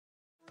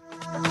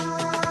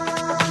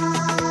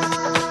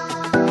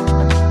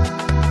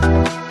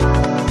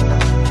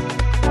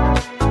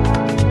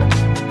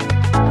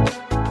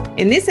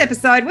In this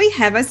episode, we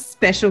have a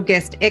special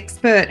guest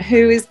expert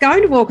who is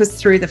going to walk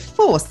us through the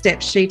 4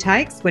 steps she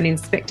takes when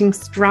inspecting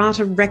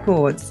strata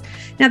records.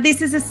 Now,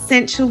 this is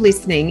essential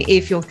listening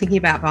if you're thinking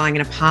about buying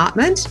an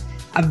apartment,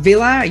 a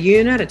villa, a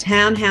unit, a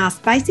townhouse,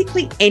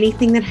 basically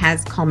anything that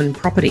has common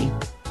property.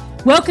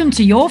 Welcome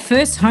to Your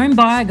First Home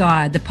Buyer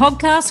Guide, the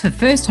podcast for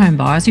first home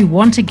buyers who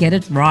want to get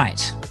it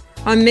right.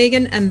 I'm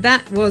Megan and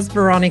that was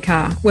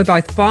Veronica. We're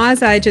both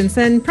buyer's agents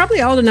and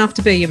probably old enough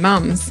to be your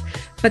mums.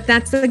 But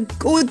that's a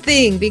good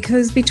thing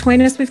because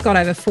between us, we've got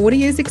over 40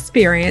 years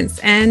experience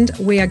and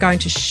we are going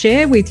to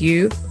share with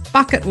you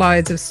bucket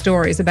loads of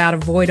stories about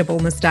avoidable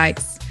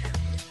mistakes.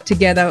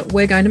 Together,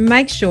 we're going to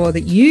make sure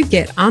that you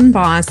get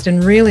unbiased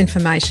and real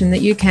information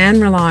that you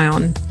can rely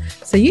on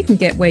so you can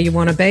get where you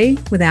want to be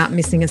without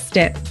missing a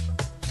step.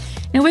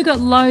 Now, we've got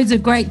loads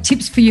of great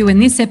tips for you in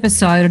this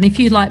episode, and if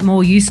you'd like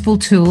more useful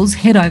tools,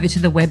 head over to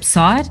the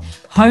website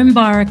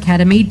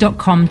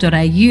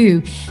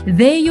homebuyeracademy.com.au.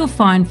 There you'll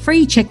find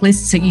free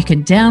checklists that you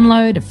can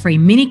download, a free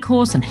mini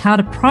course on how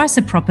to price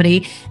a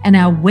property, and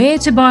our Where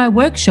to Buy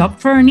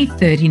workshop for only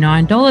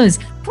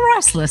 $39.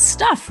 Priceless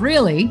stuff,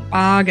 really.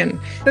 Bargain.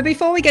 But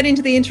before we get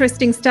into the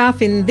interesting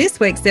stuff in this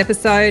week's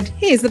episode,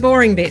 here's the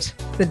boring bit,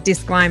 the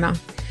disclaimer.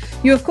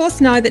 You, of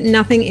course, know that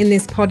nothing in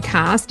this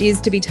podcast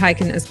is to be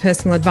taken as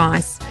personal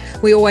advice.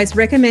 We always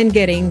recommend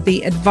getting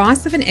the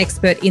advice of an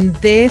expert in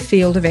their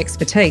field of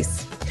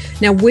expertise.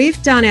 Now,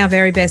 we've done our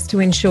very best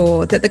to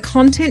ensure that the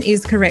content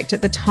is correct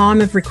at the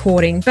time of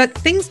recording, but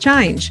things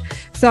change.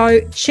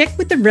 So check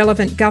with the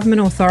relevant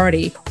government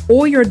authority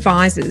or your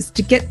advisors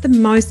to get the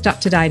most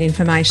up-to-date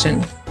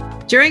information.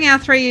 During our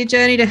 3-year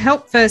journey to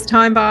help first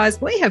home buyers,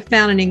 we have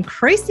found an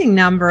increasing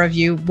number of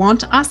you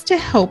want us to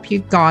help you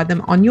guide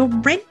them on your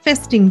rent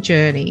vesting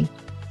journey.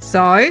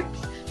 So,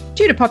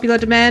 due to popular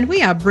demand,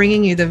 we are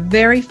bringing you the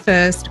very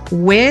first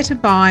Where to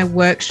Buy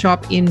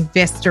workshop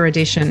Investor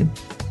Edition.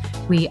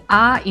 We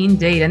are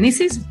indeed, and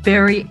this is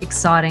very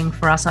exciting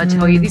for us, I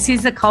tell you. This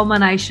is the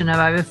culmination of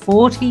over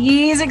 40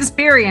 years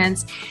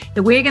experience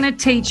that we're going to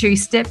teach you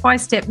step by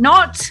step,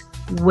 not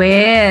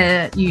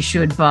where you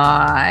should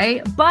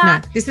buy, but no,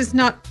 this is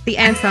not the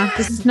answer.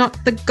 This is not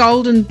the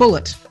golden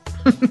bullet.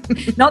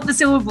 Not the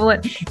silver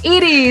bullet.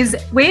 It is,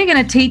 we're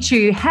going to teach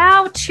you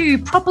how to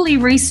properly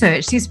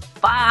research this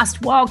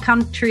vast, wild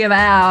country of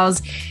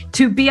ours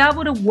to be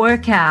able to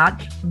work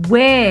out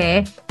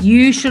where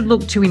you should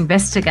look to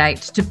investigate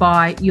to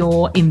buy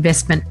your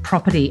investment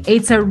property.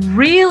 It's a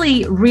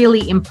really,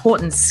 really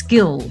important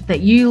skill that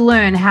you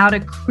learn how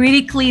to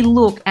critically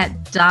look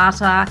at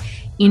data,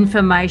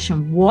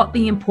 information, what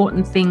the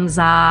important things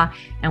are,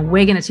 and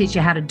we're going to teach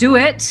you how to do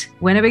it.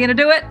 When are we going to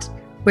do it?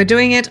 We're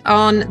doing it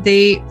on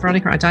the,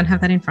 Veronica, I don't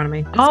have that in front of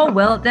me.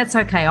 Well, that's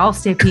okay. I'll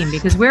step in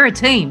because we're a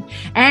team.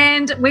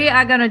 And we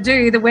are going to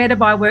do the Where to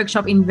Buy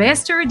workshop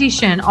Investor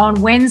Edition on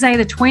Wednesday,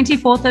 the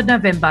 24th of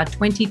November,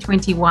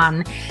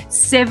 2021,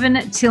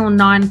 7 till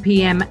 9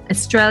 p.m.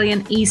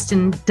 Australian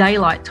Eastern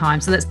Daylight Time.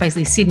 So that's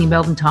basically Sydney,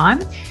 Melbourne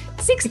time.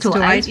 6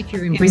 till 8 if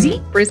you're in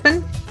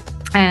Brisbane.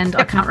 And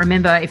I can't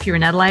remember if you're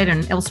in Adelaide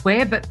and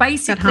elsewhere, but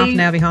basically about half an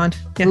hour behind.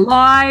 Yeah.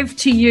 Live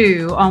to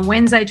you on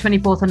Wednesday,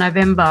 24th of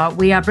November,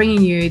 we are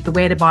bringing you the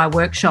Where to Buy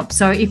workshop.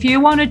 So if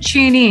you want to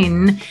tune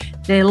in,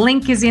 the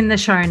link is in the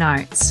show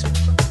notes.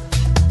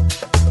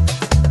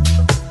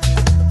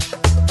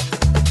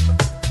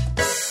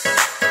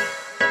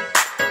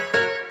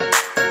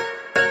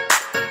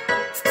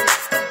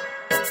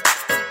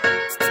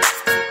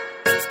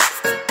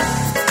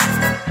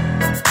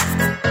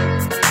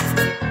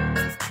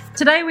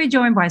 Today, we're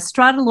joined by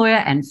strata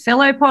lawyer and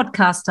fellow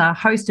podcaster,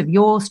 host of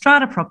Your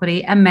Strata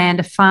Property,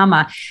 Amanda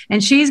Farmer.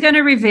 And she's going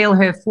to reveal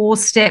her 4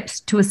 steps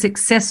to a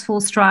successful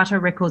strata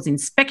records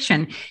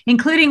inspection,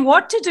 including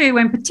what to do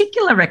when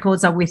particular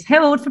records are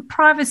withheld for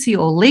privacy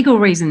or legal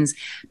reasons.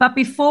 But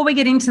before we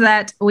get into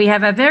that, we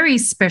have a very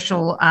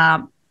special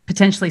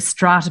potentially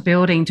strata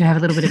building to have a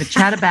little bit of a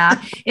chat about.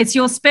 It's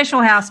your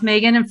special house,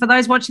 Megan, and for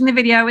those watching the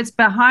video, it's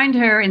behind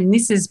her, and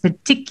this is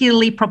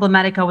particularly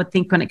problematic, I would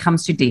think, when it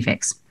comes to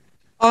defects.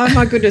 Oh,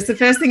 my goodness. The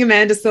first thing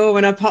Amanda saw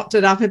when I popped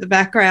it up at the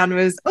background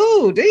was,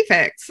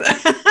 defects. So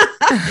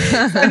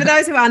for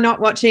those who are not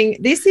watching,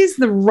 this is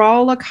the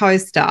roller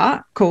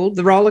coaster called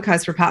the Roller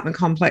Coaster Apartment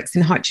Complex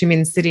in Ho Chi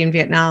Minh City in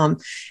Vietnam.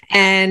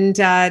 And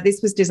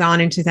this was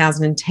designed in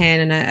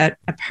 2010 and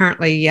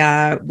apparently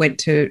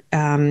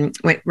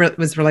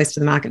was released to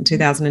the market in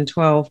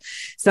 2012.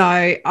 So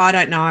I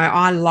don't know.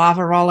 I love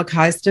a roller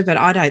coaster, but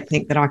I don't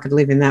think that I could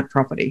live in that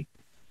property.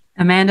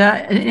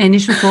 Amanda,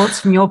 initial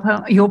thoughts from your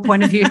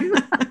point of view?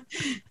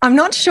 I'm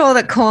not sure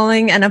that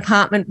calling an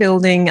apartment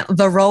building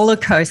the roller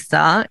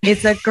coaster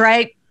is a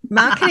great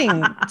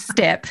marketing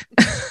step.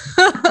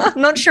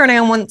 I'm not sure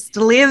anyone wants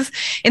to live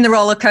in the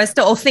roller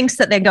coaster or thinks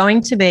that they're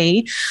going to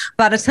be.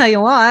 But I tell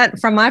you what,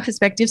 from my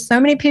perspective, so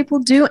many people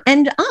do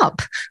end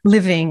up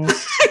living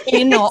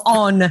in or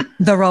on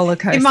the roller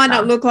coaster. It might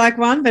not look like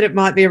one, but it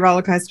might be a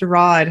roller coaster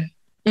ride.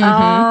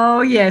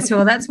 Oh, yes.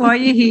 Well, that's why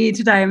you're here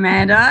today,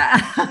 Amanda.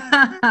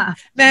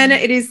 Amanda,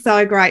 it is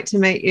so great to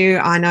meet you.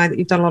 I know that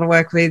you've done a lot of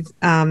work with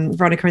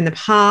Veronica in the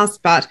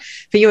past, but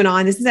for you and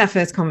I, this is our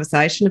first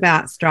conversation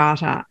about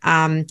strata.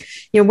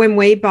 When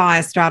we buy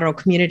a strata or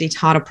community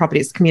title property,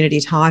 it's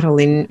community title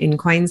in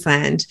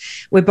Queensland,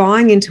 we're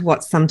buying into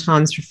what's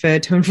sometimes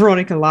referred to, and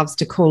Veronica loves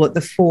to call it,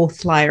 the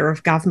fourth layer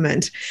of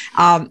government.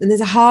 And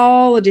there's a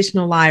whole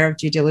additional layer of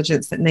due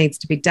diligence that needs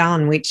to be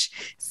done, which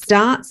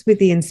starts with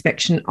the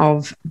inspection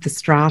of the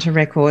strata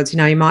records.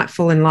 You might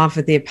fall in love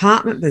with the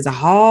apartment, but there's a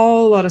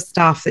whole lot of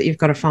stuff that you've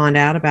got to find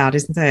out about,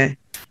 isn't there?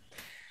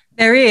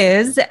 There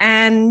is,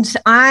 and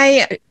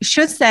I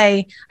should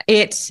say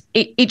it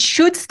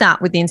should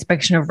start with the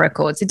inspection of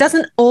records. It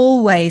doesn't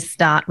always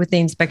start with the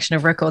inspection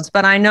of records,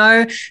 but I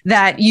know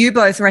that you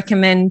both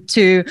recommend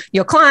to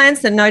your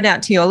clients and no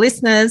doubt to your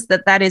listeners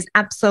that is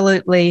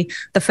absolutely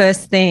the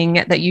first thing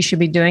that you should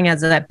be doing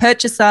as a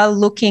purchaser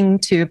looking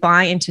to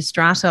buy into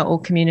strata or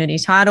community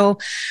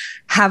title.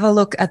 Have a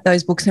look at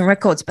those books and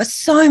records, but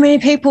so many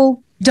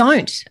people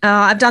don't.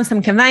 I've done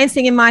some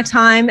conveyancing in my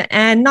time,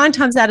 and 9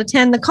 times out of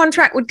 10, the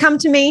contract would come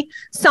to me,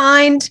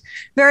 signed,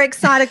 very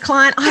excited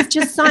client. I've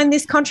just signed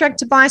this contract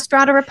to buy a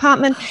strata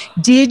apartment.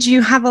 Did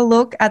you have a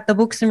look at the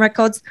books and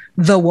records?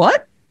 The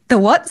what? The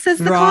what, says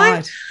the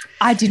client?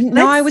 I didn't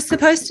know I was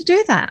supposed to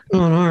do that.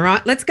 All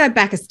right. Let's go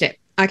back a step.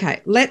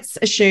 Okay, let's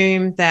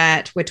assume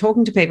that we're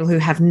talking to people who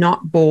have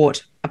not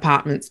bought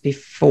apartments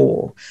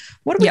before.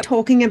 What are we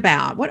talking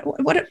about?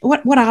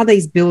 What are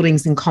these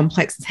buildings and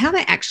complexes? How are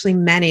they actually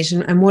managed,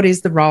 and what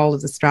is the role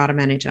of the strata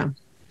manager?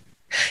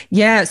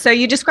 Yeah, so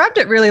you described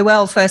it really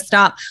well first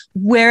up.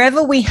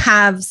 Wherever we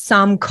have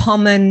some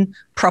common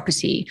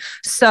property.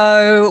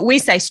 So we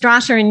say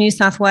strata in New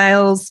South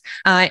Wales.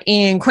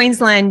 In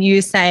Queensland,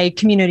 you say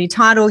community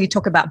title. You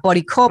talk about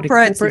body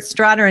corporates. It's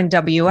strata in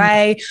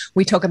WA.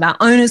 We talk about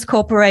owners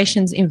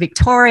corporations in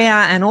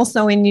Victoria and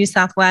also in New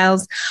South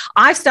Wales.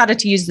 I've started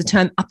to use the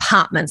term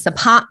apartments,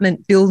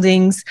 apartment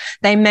buildings.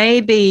 They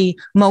may be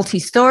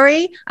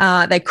multi-story.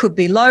 They could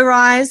be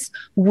low-rise.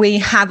 We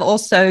have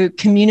also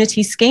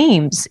community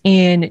schemes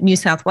in New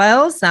South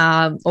Wales,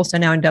 also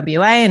now in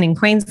WA and in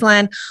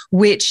Queensland,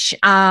 which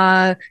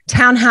are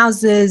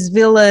townhouses,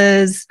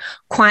 villas,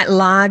 quite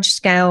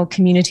large-scale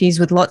communities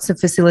with lots of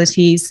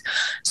facilities.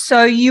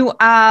 So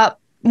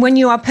when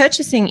you are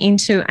purchasing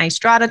into a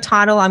strata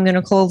title, I'm going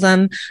to call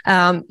them,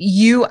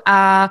 you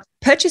are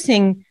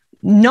purchasing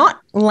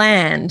not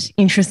land,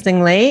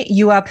 interestingly,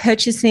 you are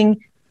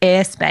purchasing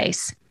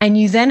airspace, and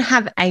you then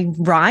have a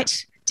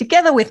right,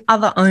 together with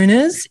other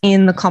owners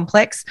in the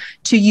complex,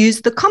 to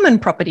use the common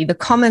property, the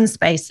common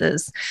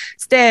spaces,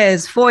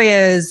 stairs,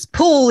 foyers,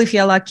 pool if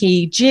you're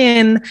lucky,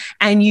 gym,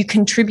 and you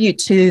contribute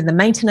to the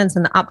maintenance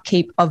and the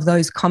upkeep of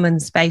those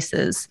common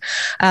spaces.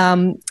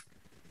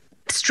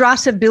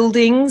 Strata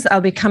buildings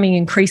are becoming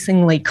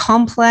increasingly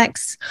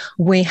complex.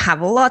 We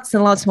have lots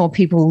and lots more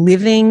people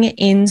living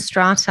in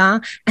strata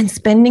and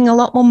spending a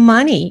lot more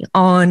money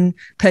on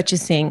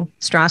purchasing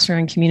strata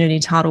and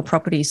community title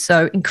properties.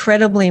 So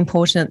incredibly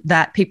important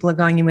that people are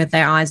going in with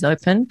their eyes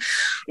open.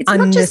 It's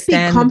not just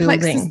big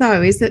complexes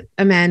though, is it,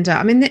 Amanda?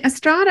 I mean, a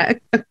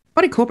strata, a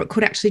body corporate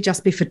could actually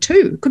just be for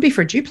two. It could be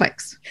for a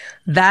duplex.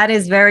 That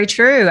is very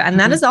true. And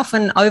that is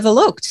often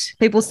overlooked.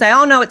 People say,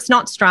 oh, no, it's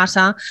not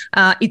strata.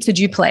 It's a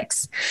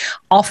duplex.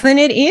 Often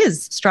it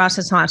is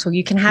strata title.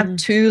 You can have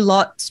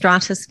 2-lot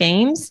strata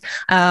schemes.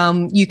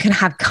 You can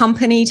have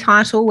company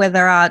title where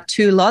there are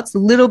 2 lots, a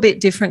little bit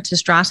different to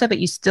strata, but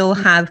you still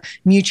have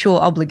mutual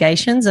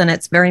obligations. And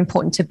it's very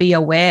important to be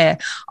aware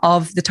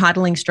of the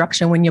titling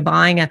structure when you're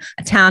buying a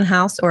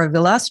townhouse or a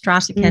villa.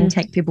 Strata can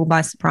take people by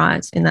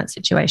surprise in that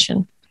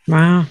situation.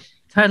 Wow.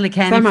 Totally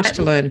can. So much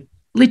to learn.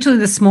 Literally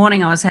this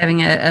morning I was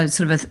having a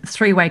sort of a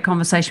 3-way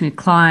conversation with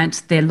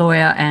client, their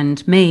lawyer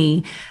and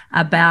me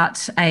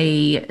about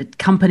a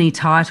company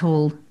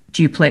title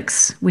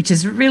duplex, which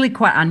is really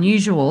quite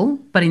unusual,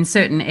 but in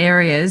certain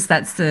areas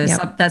that's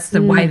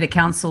the way the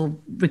council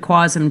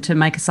requires them to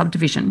make a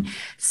subdivision.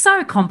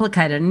 So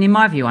complicated and in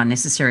my view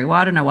unnecessary. Well,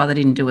 I don't know why they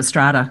didn't do a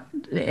strata,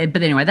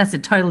 but anyway, that's a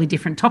totally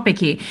different topic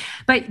here.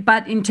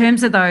 But in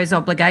terms of those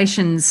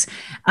obligations,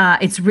 I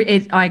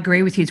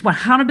agree with you. It's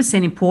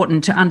 100%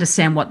 important to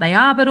understand what they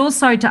are, but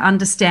also to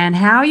understand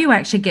how you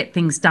actually get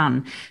things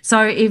done.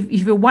 So if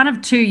you're one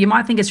of two, you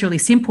might think it's really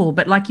simple,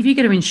 but like if you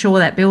get to insure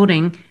that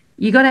building,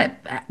 you got to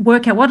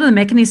work out what are the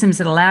mechanisms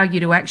that allow you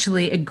to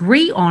actually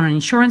agree on an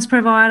insurance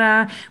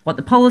provider, what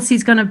the policy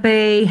is going to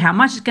be, how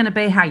much it's going to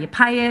be, how you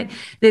pay it.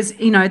 There's,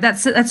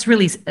 that's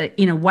really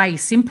in a way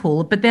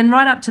simple. But then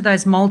right up to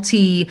those what do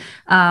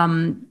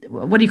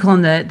you call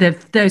them?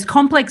 Those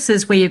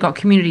complexes where you've got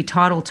community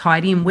title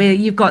tied in, where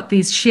you've got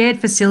these shared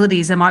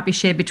facilities that might be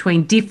shared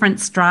between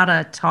different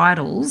strata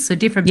titles. So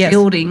different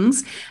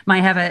buildings may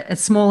have a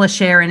smaller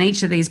share in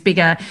each of these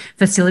bigger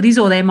facilities,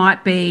 or there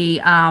might be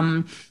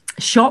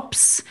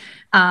shops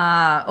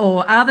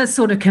or other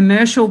sort of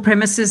commercial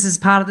premises as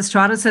part of the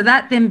strata. So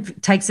that then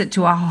takes it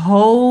to a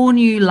whole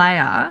new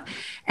layer.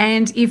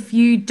 And if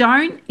you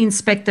don't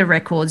inspect the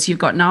records, you've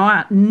got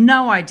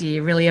no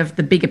idea really of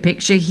the bigger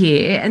picture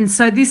here. And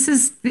so this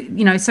is,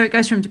 so it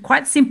goes from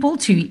quite simple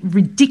to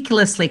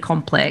ridiculously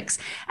complex.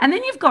 And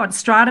then you've got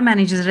strata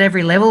managers at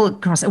every level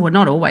across, well,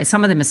 not always,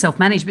 some of them are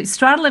self-managed, but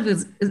strata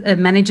levels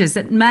managers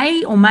that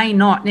may or may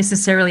not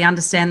necessarily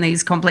understand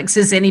these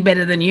complexes any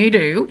better than you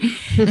do.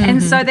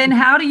 And so then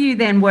how do you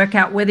then work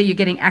out whether you're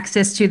getting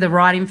access to the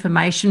right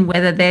information,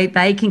 whether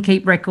they can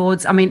keep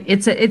records? I mean,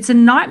 it's a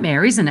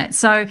nightmare, isn't it?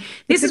 So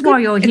this is why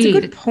you're here. It's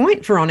a good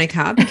point,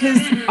 Veronica, because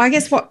I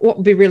guess what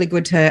would be really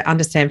good to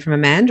understand from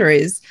Amanda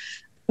is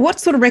what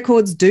sort of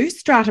records do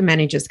strata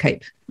managers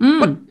keep?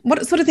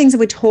 What sort of things are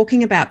we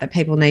talking about that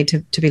people need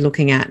to be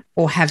looking at,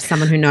 or have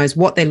someone who knows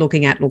what they're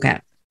looking at look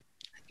at?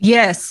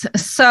 Yes.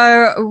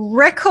 So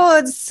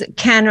records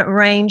can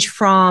range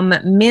from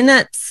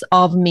minutes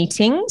of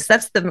meetings.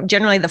 That's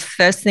generally the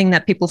first thing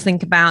that people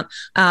think about.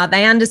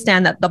 They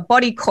understand that the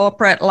body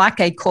corporate, like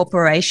a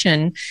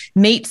corporation,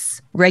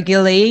 meets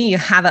regularly. You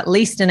have at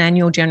least an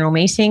annual general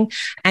meeting.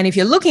 And if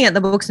you're looking at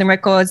the books and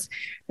records,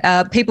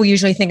 people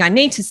usually think, I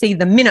need to see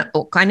the minute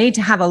book. I need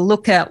to have a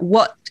look at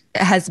what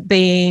has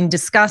been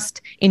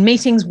discussed in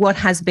meetings, what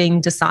has been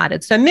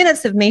decided. So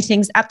minutes of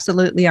meetings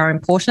absolutely are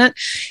important.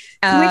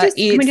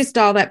 Can we just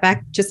dial that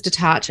back just a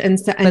touch and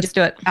let's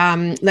do it.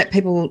 Let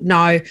people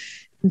know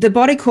the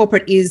body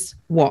corporate is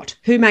what?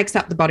 Who makes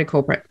up the body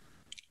corporate?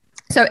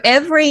 So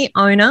every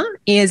owner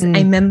is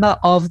a member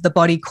of the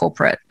body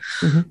corporate,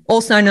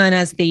 also known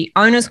as the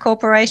owners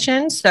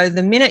corporation. So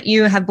the minute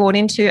you have bought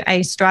into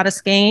a strata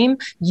scheme,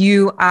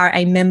 you are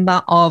a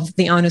member of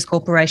the owners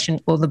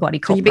corporation or the body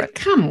corporate. So you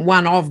become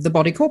one of the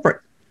body corporate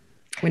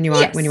when you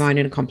own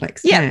in a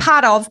complex. Yeah,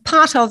 part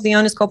of the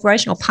owners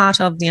corporation or part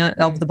of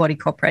the body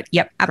corporate.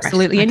 Yep,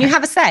 absolutely. Right. And you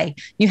have a say.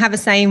 You have a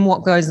say in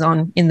what goes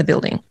on in the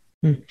building.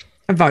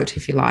 A vote,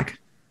 if you like.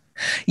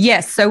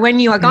 Yes. So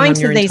when you are going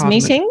to these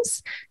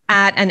meetings,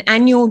 at an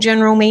annual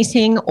general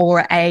meeting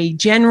or a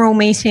general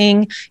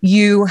meeting,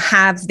 you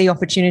have the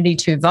opportunity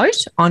to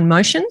vote on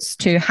motions,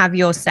 to have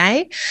your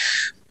say.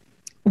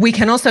 We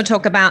can also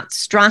talk about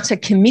strata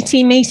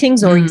committee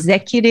meetings or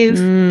executive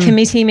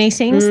committee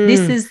meetings. This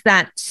is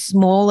that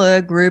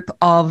smaller group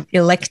of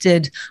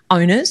elected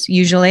owners,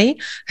 usually,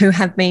 who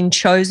have been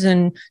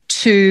chosen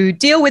to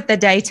deal with the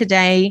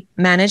day-to-day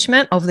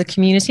management of the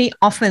community.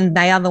 Often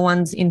they are the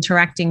ones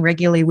interacting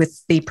regularly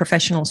with the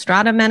professional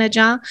strata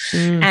manager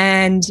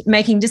and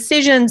making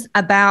decisions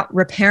about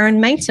repair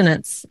and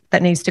maintenance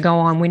that needs to go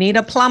on. We need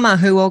a plumber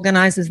who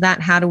organises that.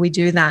 How do we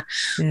do that?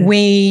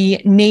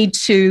 We need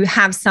to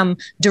have some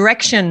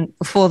direction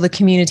for the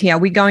community. Are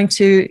we going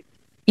to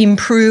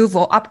improve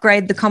or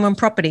upgrade the common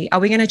property? Are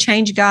we going to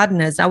change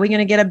gardeners? Are we going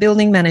to get a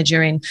building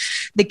manager in?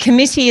 The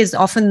committee is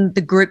often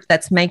the group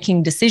that's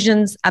making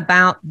decisions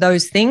about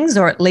those things,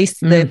 or at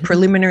least the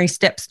preliminary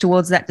steps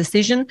towards that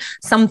decision.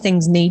 Some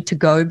things need to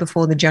go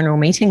before the general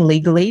meeting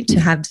legally to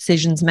have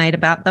decisions made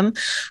about them.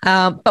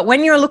 But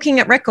when you're looking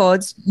at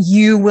records,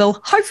 you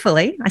will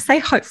hopefully, I say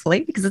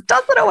hopefully because it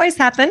doesn't always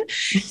happen,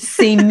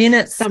 see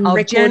minutes Some of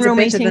records general are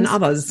better meetings. than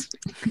others.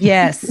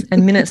 Yes,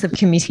 and minutes of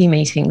committee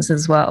meetings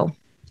as well.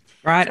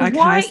 Right. Okay.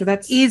 Why so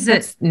that's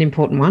an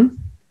important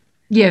one.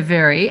 Yeah,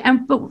 very.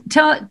 And but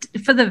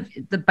for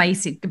the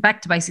basic,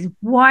 back to basics,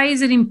 why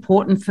is it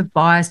important for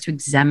buyers to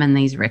examine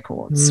these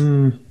records?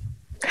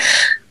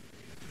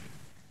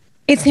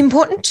 It's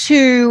important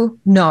to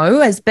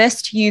know as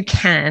best you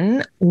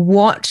can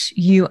what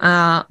you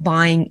are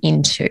buying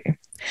into.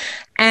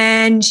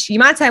 And you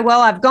might say,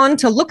 well, I've gone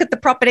to look at the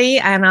property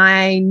and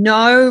I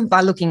know by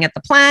looking at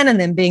the plan and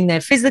then being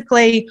there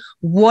physically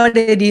what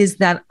it is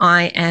that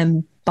I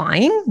am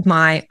buying.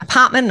 My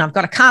apartment, and I've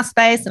got a car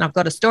space and I've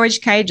got a storage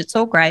cage. It's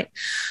all great.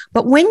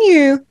 But when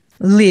you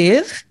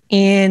live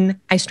in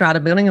a strata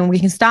building, and we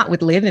can start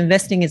with live,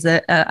 investing is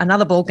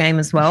another ball game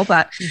as well.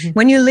 But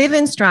when you live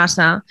in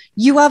strata,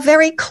 you are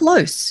very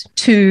close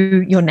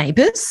to your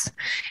neighbours.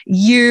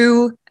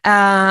 You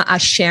are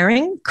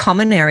sharing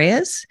common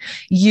areas.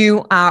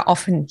 You are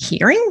often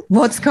hearing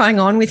what's going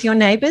on with your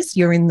neighbours.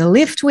 You're in the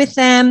lift with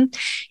them.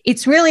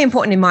 It's really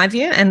important in my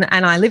view, and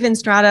I live in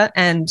strata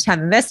and have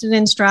invested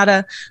in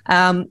strata.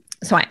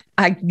 So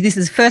this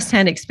is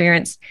firsthand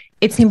experience.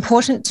 It's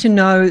important to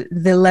know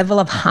the level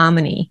of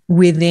harmony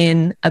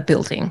within a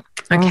building.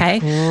 Okay.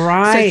 Oh,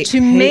 right. So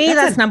to me,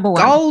 that's number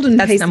one. Golden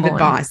that's piece of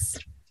advice.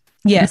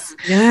 Yes.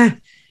 Yeah.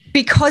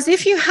 Because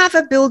if you have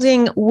a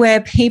building where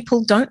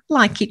people don't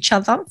like each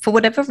other for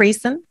whatever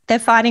reason, they're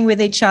fighting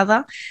with each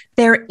other,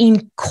 they're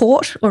in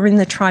court or in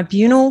the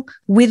tribunal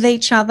with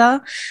each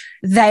other,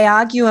 they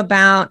argue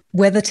about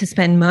whether to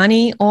spend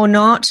money or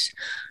not,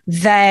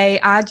 they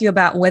argue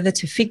about whether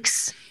to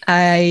fix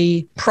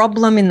a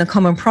problem in the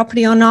common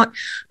property or not,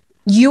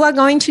 you are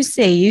going to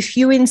see, if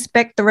you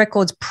inspect the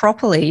records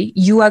properly,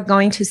 you are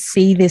going to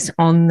see this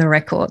on the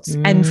records.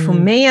 And for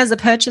me as a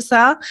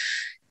purchaser,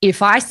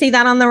 if I see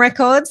that on the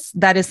records,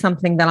 that is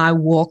something that I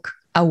walk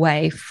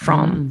away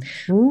from,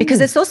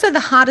 because it's also the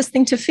hardest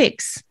thing to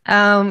fix.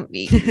 There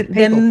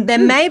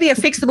may be a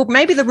fixable,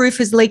 maybe the roof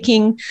is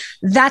leaking,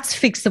 that's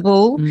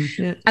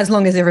fixable as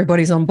long as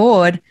everybody's on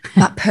board.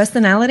 But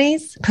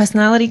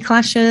personality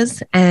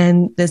clashes,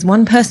 and there's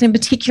one person in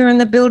particular in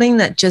the building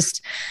that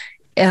just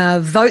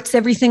votes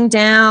everything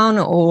down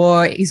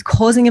or is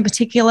causing a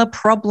particular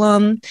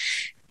problem.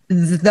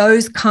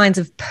 Those kinds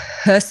of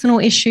personal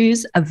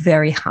issues are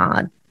very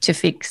hard to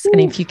fix. And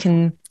if you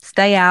can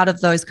stay out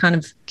of those kind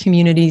of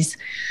communities,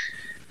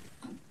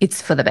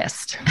 it's for the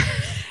best.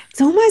 It's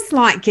almost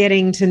like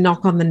getting to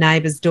knock on the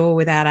neighbour's door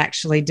without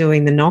actually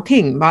doing the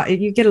knocking. But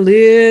you get a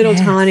little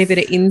tiny bit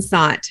of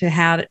insight to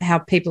how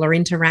people are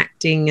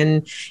interacting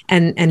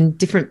and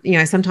different,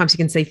 sometimes you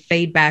can see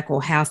feedback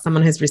or how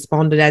someone has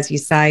responded, as you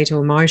say, to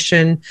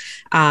emotion.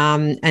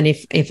 And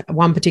if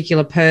one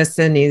particular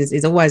person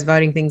is always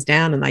voting things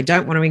down and they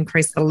don't want to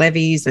increase the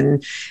levies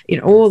and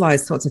all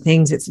those sorts of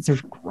things, it's a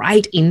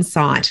great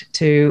insight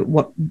to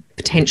what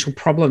potential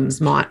problems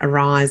might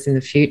arise in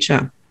the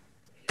future.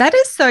 That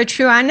is so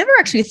true. I never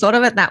actually thought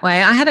of it that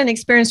way. I had an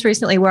experience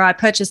recently where I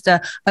purchased a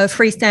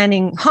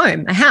freestanding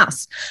home, a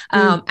house,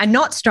 and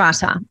not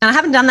strata. And I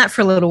haven't done that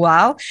for a little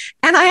while.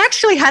 And I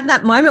actually had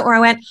that moment where I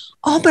went,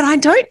 but I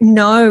don't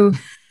know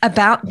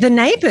about the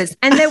neighbours.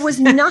 And there was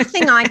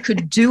nothing I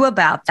could do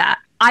about that.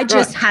 I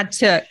just had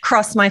to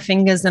cross my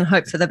fingers and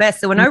hope for the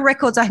best. There were no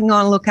records I can go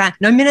and look at,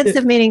 no minutes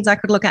of meetings I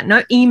could look at,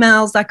 no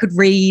emails I could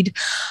read.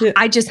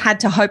 I just had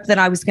to hope that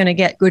I was going to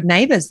get good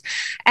neighbours.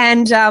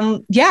 And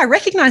I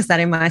recognize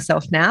that in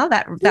myself now,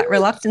 that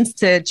reluctance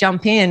to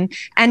jump in.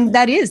 And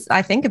that is,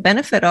 I think, a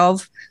benefit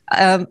of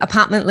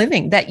apartment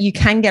living, that you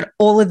can get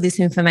all of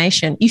this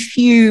information if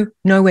you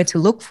know where to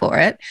look for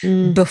it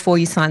before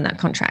you sign that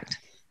contract.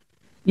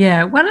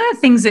 Yeah, one of the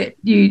things that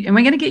and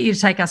we're going to get you to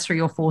take us through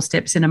your 4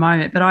 steps in a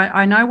moment, but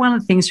I know one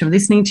of the things from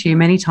listening to you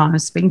many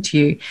times, speaking to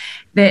you,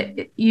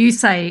 that you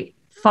say,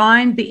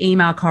 find the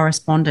email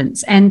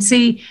correspondence. And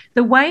see,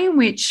 the way in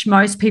which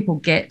most people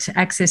get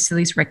access to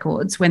these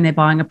records when they're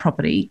buying a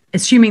property,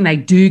 assuming they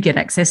do get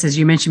access, as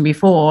you mentioned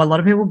before, a lot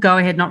of people go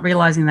ahead not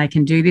realising they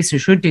can do this or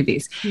should do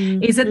this,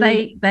 is that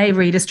they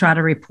read a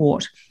strata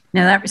report.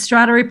 Now, that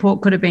strata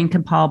report could have been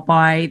compiled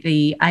by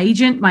the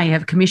agent, may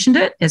have commissioned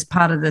it as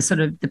part of the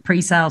sort of the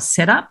pre-sale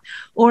setup,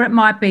 or it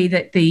might be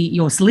that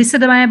your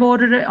solicitor may have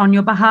ordered it on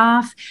your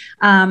behalf.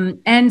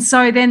 And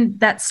so then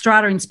that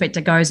strata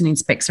inspector goes and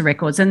inspects the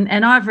records. And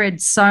I've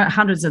read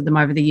hundreds of them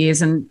over the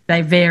years, and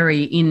they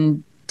vary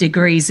in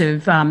degrees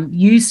of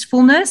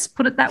usefulness,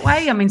 put it that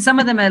way. I mean, some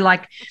of them are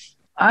like,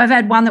 I've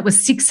had one that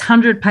was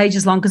 600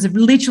 pages long because it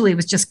literally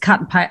was just cut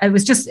and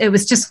paste. It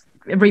was just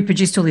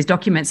reproduced all these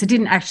documents. They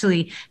didn't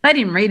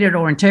read it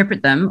or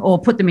interpret them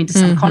or put them into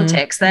some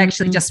context. They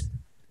actually just,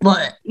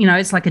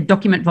 it's like a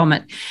document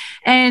vomit.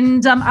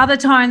 And other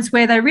times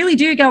where they really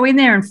do go in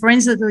there and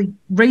forensically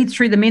read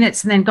through the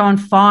minutes and then go and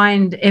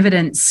find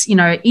evidence,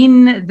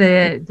 in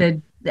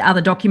the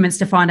other documents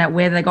to find out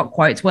where they got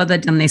quotes, whether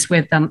they've done this,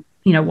 where they've done,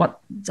 what,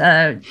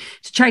 to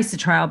chase the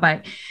trail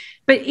bait.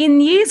 But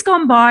in years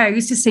gone by, I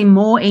used to see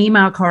more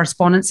email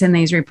correspondence in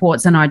these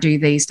reports than I do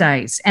these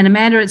days. And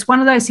Amanda, it's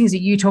one of those things that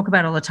you talk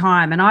about all the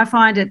time. And I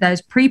find that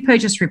those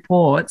pre-purchase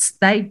reports,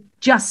 they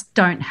just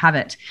don't have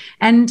it.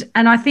 And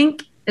I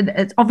think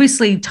it's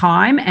obviously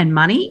time and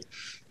money.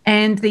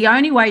 And the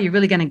only way you're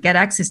really going to get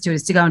access to it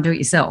is to go and do it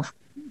yourself,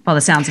 by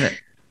the sounds of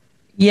it.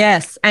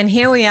 Yes. And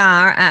here we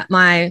are at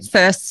my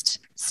first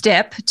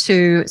step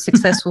to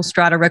successful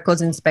strata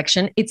records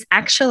inspection. It's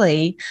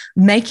actually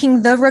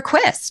making the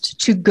request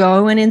to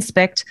go and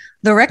inspect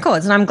the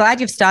records. And I'm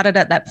glad you've started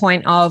at that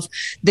point of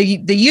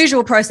the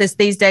usual process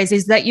these days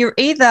is that you're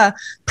either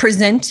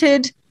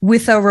presented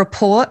with a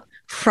report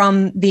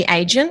from the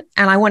agent,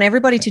 and I want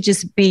everybody to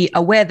just be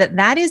aware that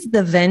that is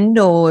the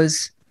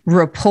vendor's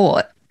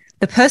report.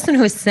 The person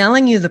who is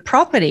selling you the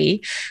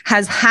property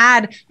has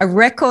had a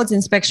records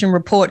inspection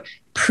report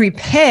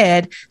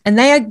prepared, and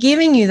they are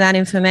giving you that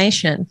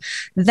information.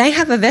 They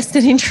have a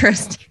vested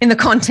interest in the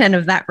content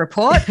of that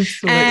report.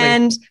 Absolutely.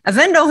 And a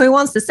vendor who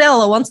wants to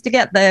sell or wants to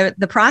get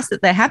the price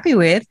that they're happy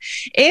with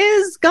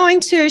is going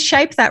to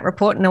shape that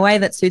report in a way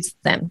that suits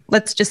them.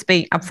 Let's just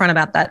be upfront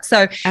about that.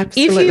 So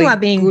Absolutely. If you are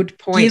being good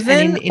point,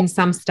 given, and in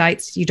some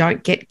states you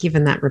don't get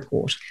given that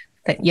report.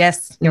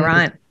 Yes, you're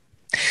right.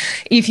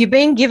 If you're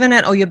being given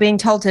it or you're being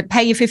told to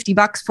pay you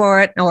 $50 for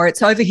it, or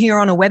it's over here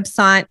on a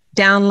website,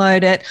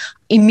 download it,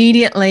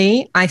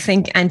 immediately I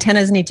think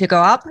antennas need to go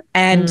up,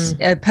 and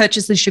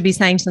purchasers should be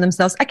saying to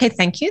themselves, okay,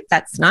 thank you,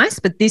 that's nice,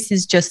 but this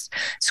is just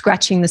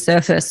scratching the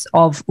surface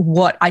of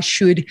what I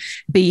should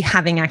be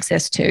having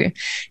access to.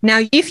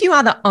 Now, if you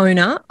are the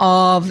owner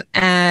of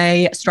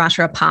a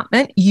strata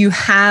apartment, you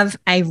have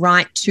a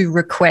right to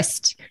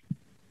request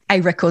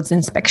a records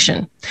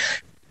inspection.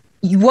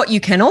 What you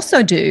can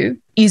also do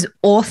is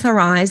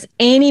authorize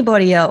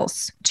anybody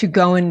else to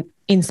go and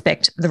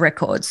inspect the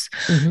records.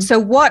 So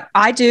what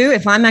I do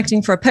if I'm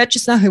acting for a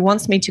purchaser who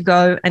wants me to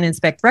go and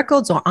inspect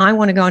records, or I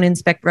want to go and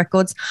inspect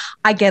records,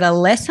 I get a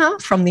letter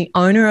from the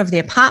owner of the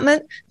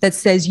apartment that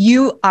says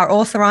you are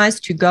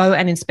authorized to go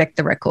and inspect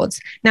the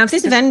records. Now, if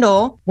this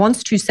vendor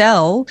wants to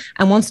sell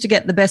and wants to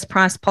get the best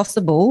price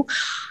possible,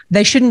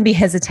 they shouldn't be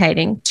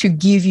hesitating to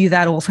give you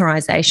that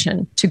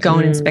authorization to go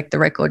and inspect the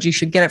records. You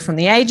should get it from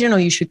the agent or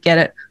you should get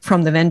it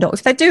from the vendor.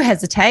 If they do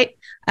hesitate,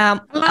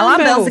 alarm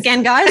bells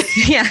again, guys.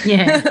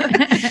 Yeah.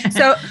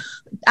 So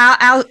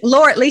our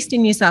law, at least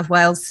in New South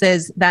Wales,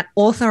 says that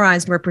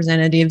authorised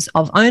representatives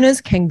of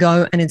owners can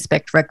go and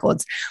inspect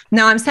records.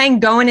 Now, I'm saying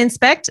go and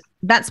inspect.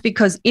 That's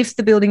because if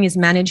the building is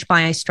managed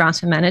by a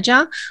strata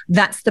manager,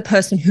 that's the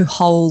person who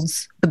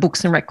holds the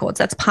books and records.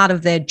 That's part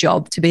of their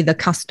job, to be the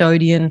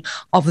custodian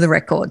of the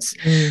records.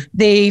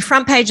 The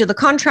front page of the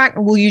contract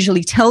will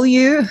usually tell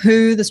you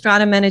who the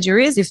strata manager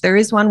is, if there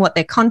is one, what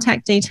their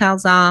contact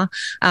details are,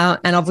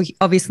 and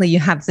obviously you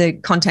have the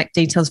contact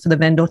details for the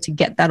vendor to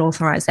get that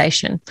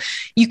authorization.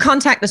 You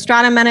contact the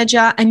strata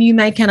manager and you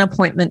make an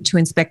appointment to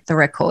inspect the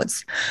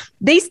records.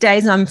 These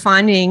days, I'm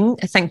finding,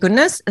 thank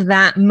goodness,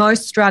 that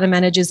most strata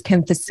managers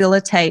can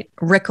facilitate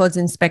records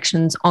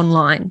inspections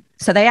online.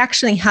 So they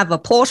actually have a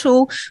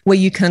portal where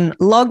you can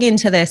log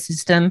into their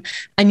system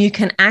and you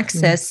can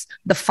access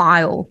the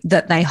file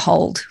that they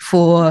hold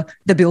for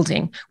the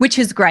building, which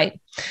is great.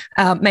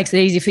 Makes it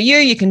easy for you.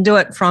 You can do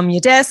it from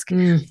your desk.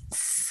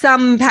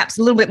 Some perhaps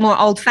a little bit more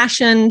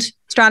old-fashioned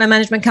strata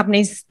management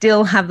companies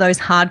still have those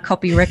hard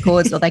copy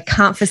records, or they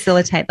can't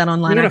facilitate that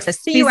online access.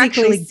 So you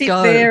actually sit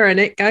there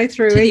and go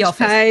through each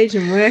page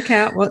and work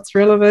out what's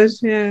relevant.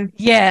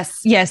 Yeah.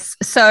 Yes.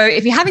 So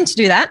if you're having to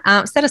do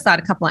that, set aside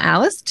a couple of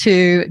hours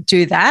to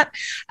do that.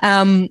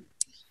 So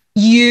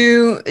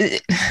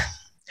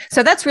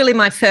that's really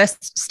my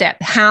first step: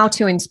 how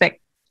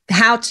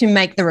to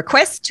make the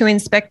request to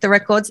inspect the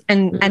records,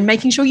 and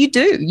making sure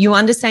you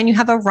understand you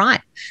have a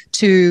right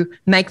to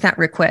make that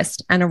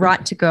request and a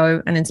right to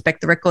go and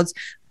inspect the records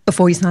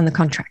before you sign the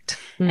contract.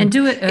 And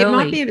do it early. It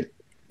might be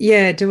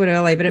do it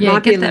early, but it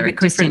might be a little bit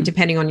different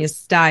depending on your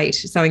state.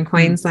 So in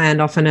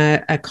Queensland, often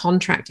a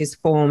contract is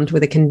formed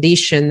with a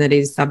condition that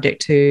is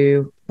subject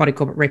to body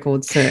corporate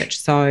record search.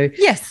 So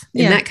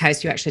in that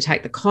case, you actually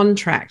take the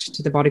contract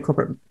to the body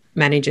corporate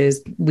managers,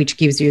 which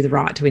gives you the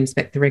right to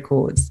inspect the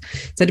records.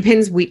 So it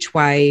depends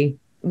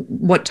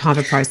what type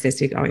of process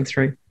you're going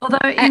through. Although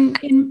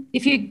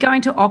if you're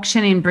going to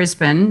auction in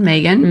Brisbane,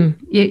 Megan,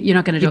 you're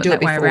not going to do it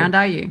that way around,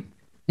 are you?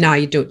 No,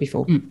 you do it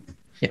before.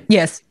 Yep.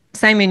 Yes,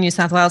 same in New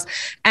South Wales.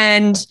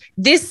 And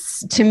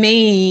this, to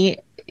me,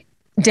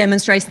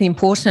 demonstrates the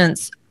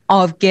importance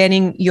of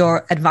getting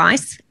your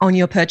advice on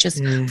your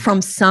purchase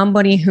from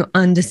somebody who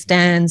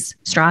understands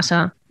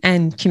strata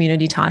and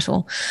community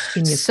title.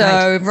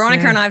 So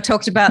Veronica and I have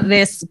talked about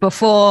this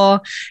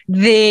before.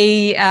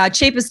 The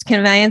cheapest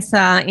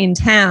conveyancer in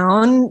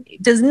town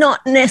does not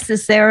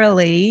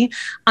necessarily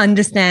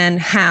understand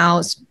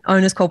how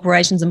owners,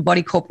 corporations and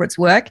body corporates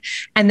work.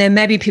 And there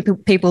may be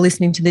people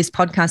listening to this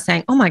podcast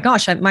saying, oh my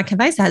gosh, my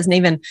conveyancer hasn't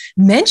even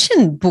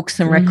mentioned books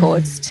and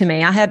records to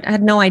me. I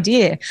had no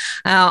idea.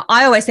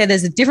 I always say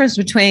there's a difference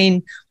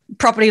between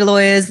property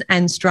lawyers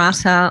and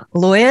strata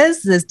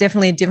lawyers. There's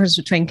definitely a difference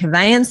between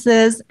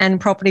conveyancers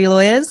and property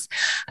lawyers.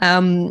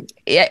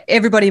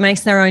 Everybody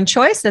makes their own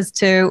choice as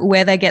to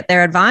where they get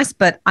their advice,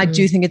 but I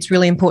do think it's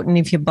really important,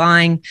 if you're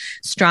buying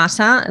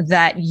strata,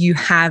 that you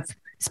have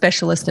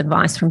specialist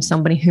advice from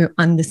somebody who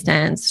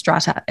understands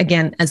strata,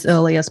 again, as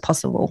early as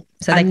possible,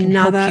 so they can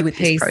help you with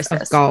this process. Another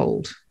piece of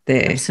gold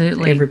there.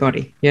 Absolutely. For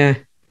everybody. Yeah.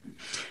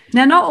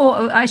 Now, not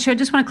all, I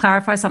just want to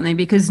clarify something,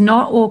 because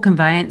not all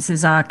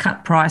conveyances are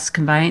cut price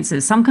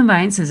conveyances. Some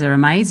conveyances are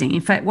amazing.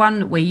 In fact, one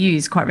that we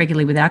use quite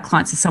regularly with our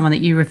clients is someone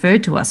that you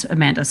referred to us,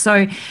 Amanda.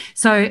 So,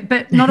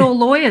 but not all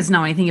lawyers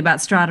know anything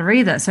about strata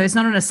either. So it's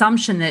not an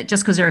assumption that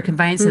just because they're a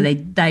conveyancer,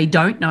 they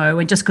don't know,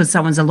 and just because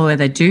someone's a lawyer,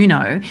 they do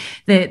know.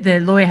 The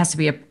lawyer has to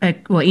be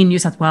in New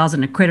South Wales,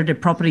 an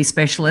accredited property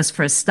specialist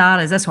for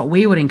starters. That's what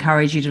we would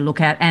encourage you to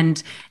look at.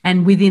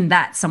 And within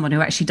that, someone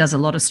who actually does a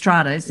lot of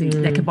stratas.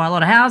 They can buy a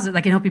lot of houses.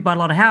 They can help you buy a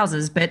lot of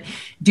houses, but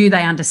do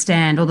they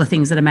understand all the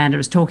things that Amanda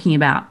is talking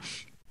about?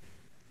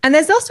 And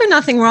there's also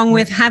nothing wrong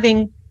with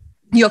having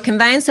your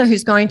conveyancer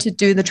who's going to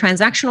do the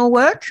transactional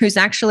work, who's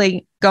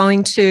actually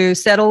going to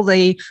settle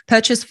the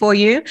purchase for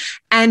you,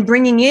 and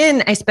bringing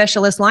in a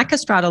specialist like a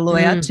strata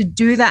lawyer to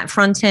do that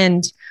front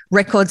end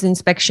records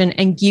inspection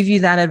and give you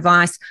that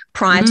advice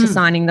prior to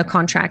signing the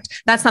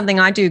contract. That's something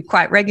I do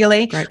quite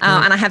regularly.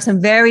 And I have some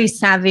very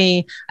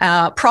savvy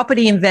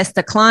property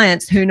investor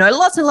clients who know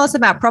lots and lots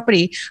about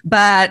property,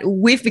 but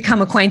we've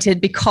become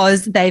acquainted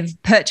because they've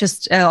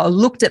purchased or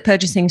looked at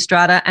purchasing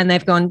strata, and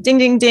they've gone, ding,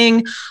 ding,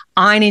 ding,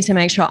 I need to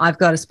make sure I've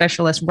got a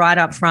specialist right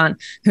up front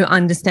who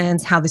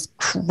understands how this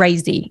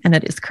crazy, and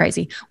it is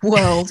crazy,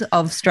 world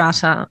of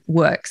strata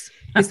works.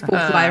 This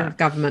fourth layer of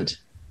government.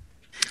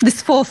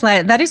 This fourth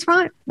layer. That is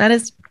right. That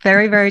is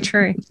very, very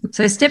true.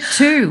 So step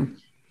two.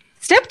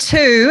 Step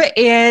two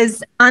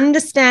is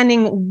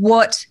understanding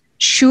what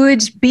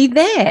should be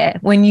there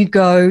when you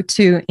go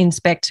to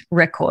inspect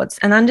records,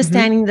 and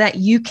understanding that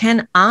you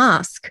can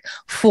ask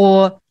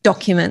for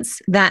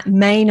documents that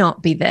may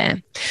not be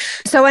there.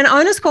 So an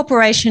owner's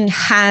corporation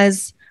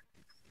has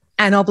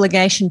an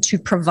obligation to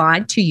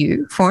provide to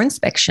you for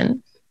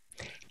inspection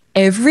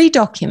every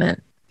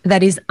document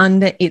that is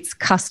under its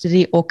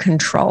custody or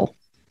control.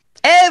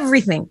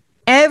 Everything.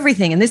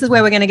 And this is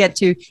where we're going to get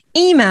to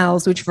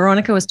emails, which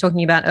Veronica was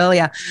talking about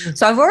earlier.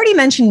 So I've already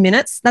mentioned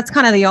minutes. That's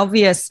kind of the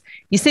obvious.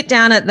 You sit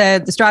down at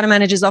the strata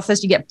manager's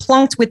office, you get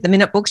plonked with the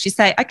minute books. You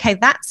say, okay,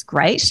 that's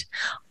great.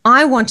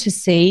 I want to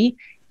see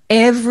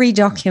every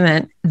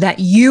document that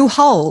you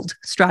hold,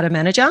 strata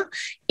manager,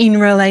 in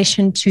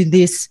relation to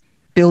this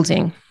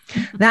building.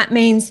 That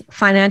means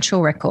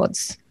financial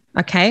records.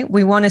 Okay,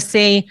 we want to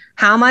see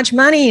how much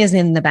money is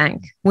in the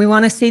bank. We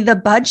want to see the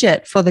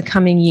budget for the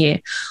coming year.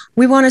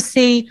 We want to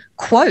see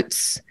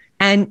quotes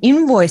and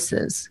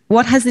invoices.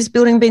 What has this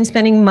building been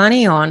spending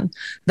money on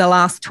the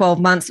last 12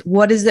 months?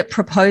 What is it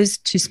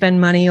proposed to spend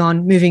money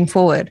on moving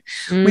forward?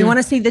 We want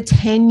to see the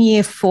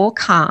 10-year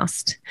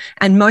forecast.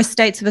 And most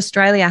states of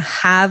Australia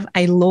have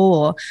a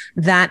law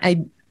that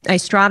a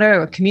strata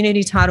or a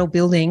community title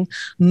building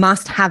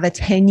must have a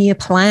 10-year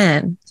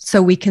plan,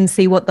 so we can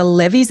see what the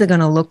levies are going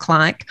to look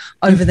like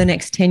over the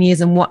next 10 years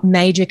and what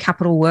major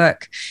capital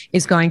work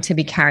is going to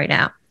be carried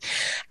out.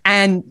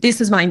 And this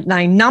is my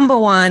number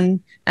one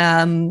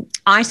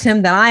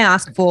item that I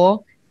ask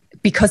for,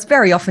 because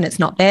very often it's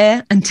not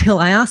there until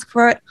I ask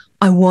for it.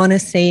 I want to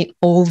see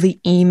all the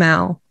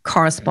email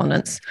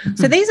correspondence.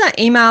 So these are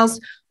emails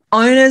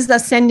owners are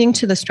sending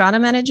to the strata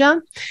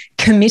manager,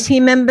 committee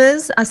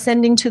members are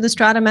sending to the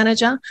strata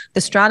manager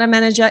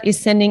is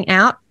sending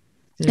out.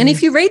 And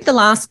if you read the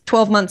last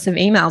 12 months of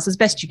emails as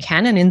best you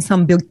can, and in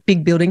some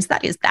big buildings,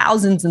 that is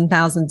thousands and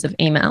thousands of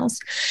emails,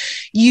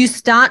 you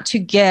start to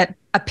get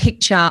a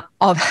picture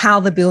of how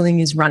the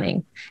building is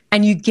running.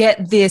 And you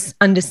get this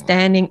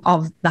understanding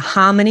of the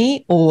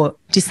harmony or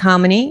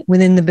disharmony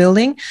within the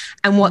building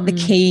and what the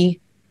key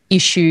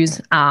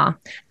issues are.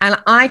 And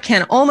I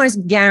can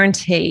almost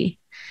guarantee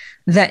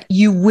that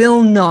you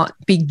will not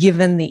be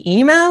given the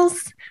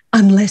emails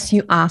unless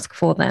you ask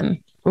for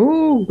them.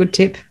 Oh, good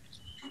tip.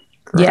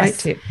 Great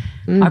tip.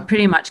 I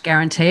pretty much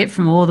guarantee it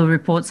from all the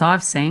reports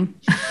I've seen.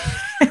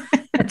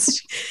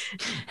 As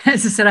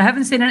I said, I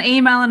haven't seen an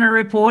email and a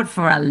report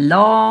for a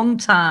long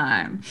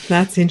time.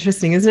 That's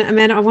interesting, isn't it?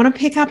 Amanda, I want to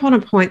pick up on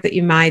a point that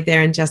you made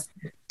there and just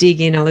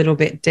dig in a little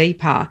bit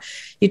deeper.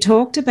 You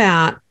talked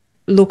about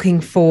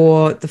looking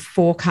for the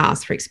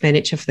forecast for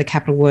expenditure for the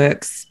capital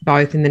works,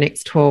 both in the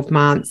next 12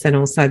 months and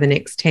also the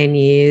next 10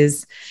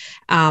 years.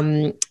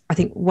 I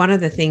think one of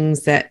the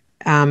things that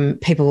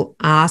people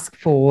ask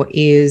for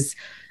is,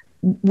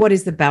 what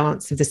is the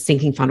balance of the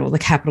sinking fund or the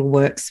capital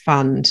works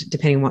fund,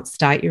 depending on what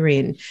state you're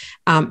in?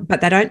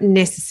 But they don't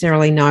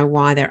necessarily know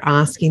why they're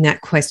asking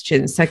that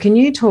question. So can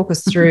you talk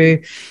us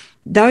through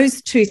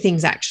those two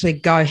things actually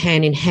go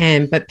hand in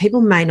hand, but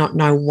people may not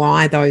know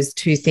why those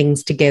two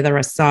things together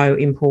are so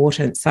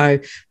important. So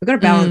we've got a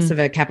balance of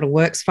a capital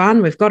works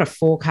fund. We've got a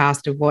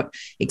forecast of what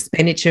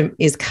expenditure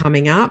is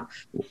coming up.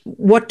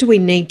 What do we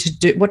need to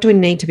do? What do we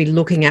need to be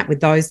looking at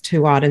with those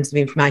two items of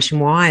information?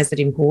 Why is it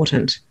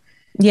important?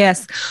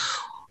 Yes.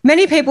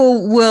 Many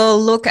people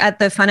will look at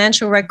the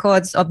financial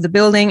records of the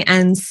building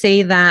and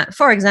see that,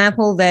 for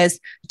example, there's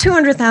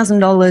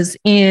 $200,000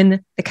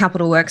 in the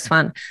Capital Works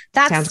Fund.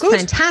 That's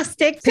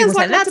fantastic. People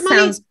say, that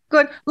sounds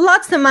good.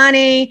 Lots of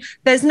money.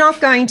 There's not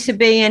going to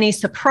be any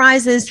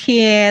surprises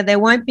here. There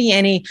won't be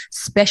any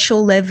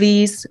special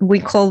levies,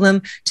 we call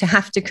them, to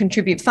have to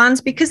contribute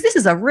funds, because this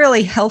is a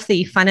really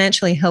healthy,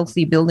 financially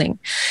healthy building.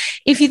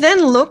 If you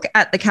then look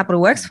at the Capital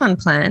Works Fund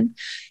plan,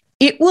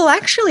 it will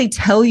actually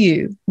tell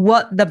you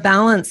what the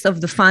balance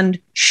of the fund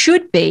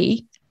should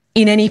be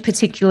in any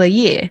particular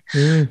year.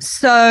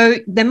 So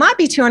there might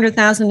be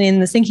 200,000 in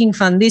the sinking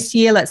fund this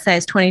year. Let's say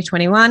it's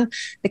 2021.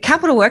 The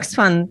Capital Works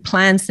Fund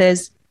plan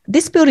says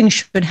this building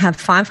should have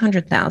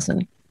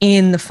 500,000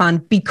 in the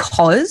fund,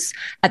 because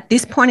at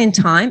this point in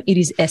time, it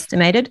is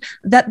estimated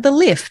that the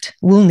lift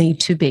will need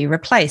to be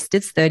replaced.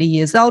 It's 30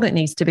 years old. It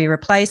needs to be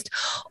replaced.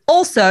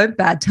 Also,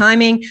 bad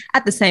timing.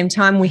 At the same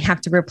time, we have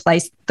to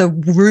replace the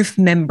roof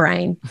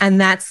membrane, and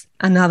that's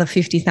another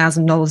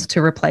 $50,000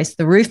 to replace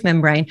the roof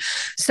membrane.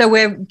 So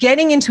we're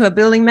getting into a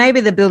building, maybe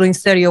the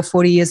building's 30 or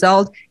 40 years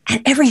old,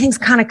 and everything's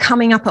kind of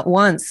coming up at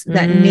once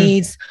that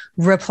needs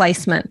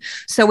replacement.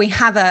 So we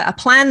have a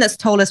plan that's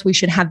told us we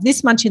should have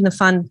this much in the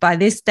fund by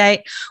this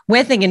date.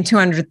 We're thinking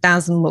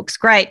 200,000 looks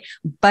great,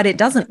 but it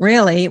doesn't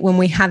really when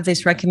we have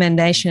this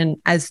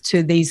recommendation as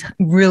to these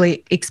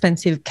really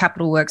expensive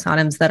capital works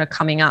items that are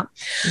coming up.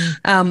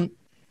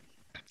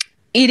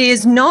 It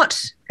is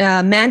not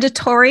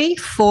mandatory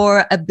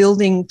for a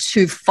building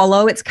to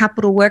follow its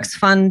capital works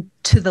fund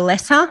to the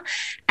letter.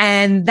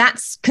 And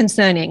that's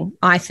concerning,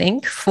 I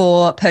think,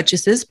 for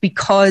purchasers,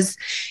 because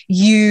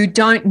you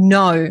don't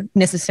know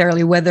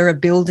necessarily whether a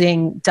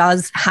building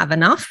does have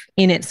enough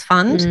in its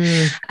fund.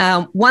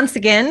 Once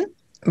again,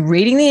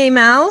 reading the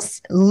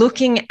emails,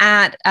 looking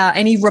at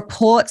any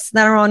reports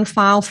that are on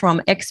file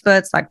from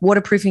experts like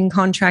waterproofing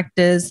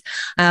contractors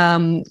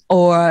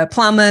or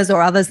plumbers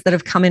or others that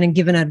have come in and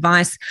given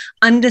advice.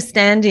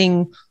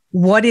 Understanding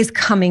what is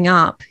coming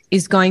up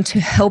is going to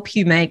help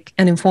you make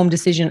an informed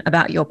decision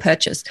about your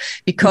purchase,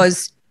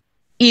 because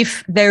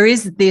if there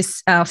is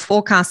this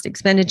forecast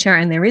expenditure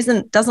and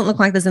doesn't look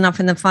like there's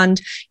enough in the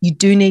fund, you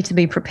do need to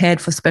be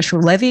prepared for special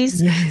levies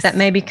that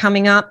may be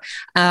coming up.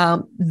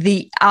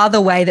 The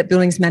other way that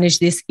buildings manage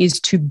this is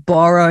to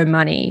borrow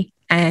money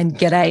and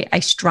get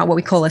what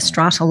we call a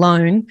strata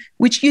loan,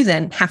 which you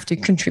then have to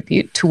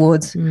contribute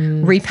towards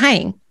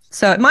repaying.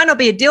 So it might not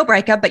be a deal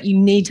breaker, but you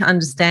need to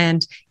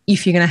understand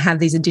if you're going to have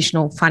these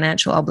additional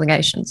financial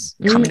obligations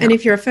coming up. And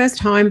if you're a first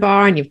home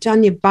buyer and you've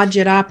done your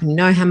budget up and you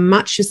know how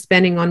much you're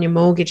spending on your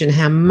mortgage and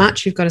how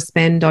much you've got to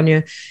spend on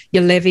your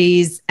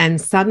levies,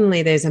 and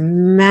suddenly there's a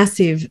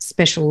massive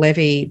special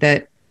levy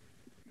that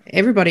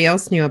everybody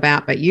else knew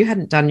about, but you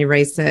hadn't done your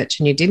research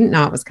and you didn't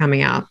know it was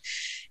coming up,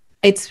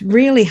 it's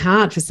really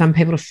hard for some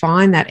people to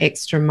find that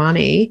extra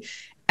money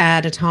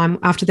at a time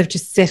after they've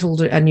just settled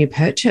a new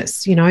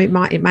purchase. You know, it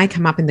may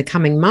come up in the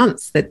coming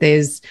months that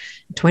there's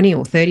 $20,000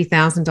 or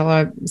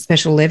 $30,000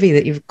 special levy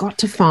that you've got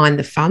to find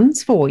the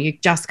funds for. You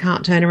just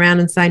can't turn around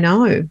and say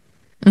no.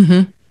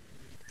 Mm-hmm.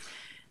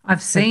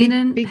 I've seen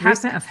it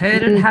happen. I've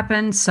heard it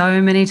happen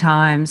so many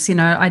times. You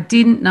know, I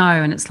didn't know,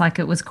 and it's like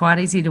it was quite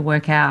easy to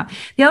work out.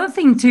 The other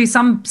thing too,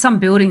 some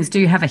buildings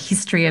do have a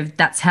history of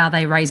that's how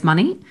they raise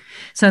money.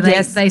 So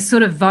they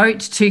sort of vote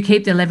to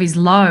keep their levies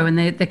low and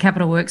the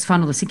Capital Works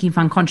Fund or the Sinking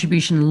Fund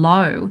contribution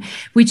low,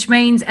 which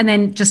means, and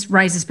then just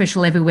raise a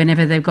special levy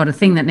whenever they've got a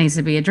thing that needs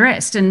to be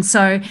addressed. And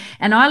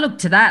I look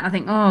to that and I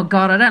think, oh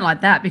God, I don't like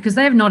that, because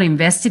they have not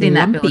invested in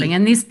that building.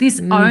 And this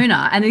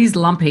owner, and it is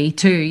lumpy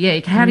too.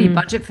 Yeah. How do you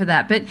budget for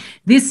that? But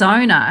this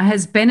owner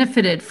has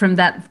benefited from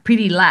that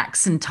pretty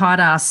lax and tight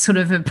ass sort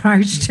of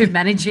approach to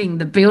managing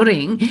the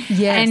building.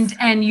 Yes.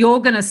 And you're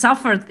going to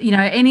suffer, you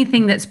know,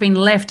 anything that's been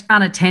left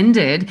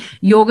unattended,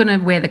 you're going to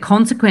wear the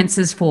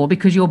consequences for,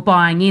 because you're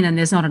buying in and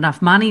there's not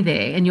enough money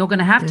there, and you're going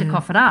to have to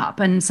cough it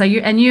up. And so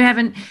you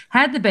haven't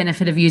had the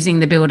benefit of using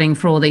the building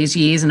for all these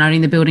years and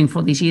owning the building for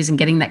all these years and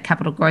getting that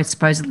capital growth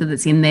supposedly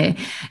that's in there,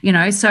 you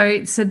know. So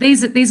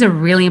these are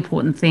really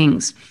important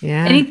things.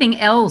 Yeah. Anything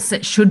else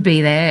that should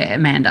be there,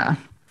 Amanda,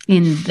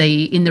 in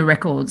the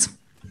records?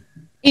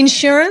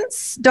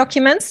 Insurance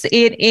documents.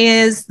 It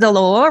is the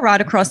law right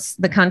across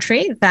the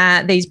country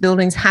that these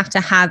buildings have to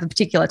have a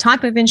particular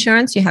type of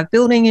insurance. You have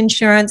building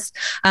insurance.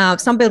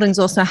 Some buildings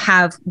also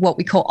have what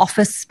we call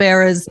office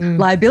bearers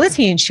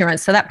liability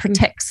insurance. So that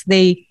protects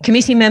the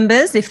committee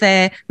members. If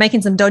they're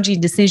making some dodgy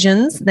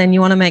decisions, then you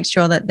want to make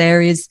sure that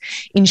there is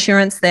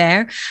insurance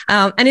there.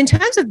 And in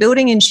terms of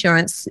building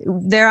insurance,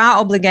 there are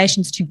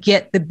obligations to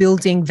get the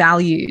building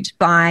valued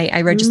by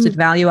a registered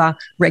valuer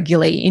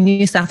regularly. In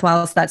New South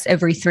Wales, that's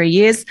every 3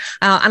 years.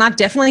 And I've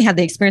definitely had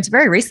the experience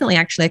very recently,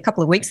 actually, a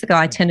couple of weeks ago,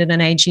 I attended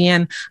an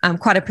AGM,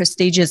 quite a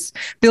prestigious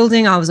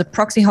building. I was a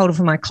proxy holder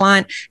for my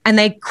client, and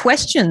they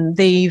questioned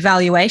the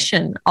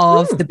valuation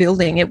of the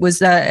building. It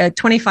was a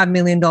 $25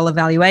 million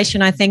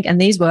valuation, I think,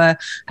 and these were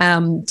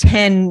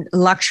 10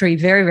 luxury,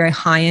 very, very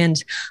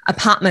high-end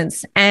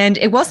apartments. And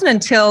it wasn't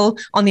until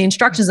on the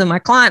instructions of my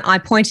client, I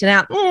pointed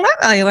out, that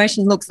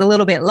valuation looks a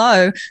little bit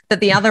low, that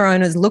the other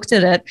owners looked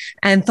at it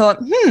and thought,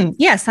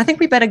 yes, I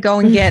think we better go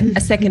and get a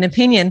second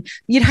opinion.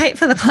 You'd hate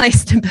for the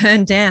place to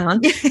burn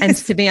down and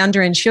to be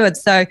underinsured.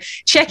 So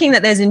checking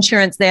that there's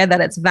insurance there,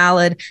 that it's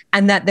valid,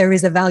 and that there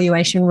is a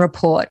valuation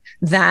report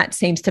that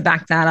seems to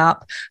back that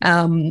up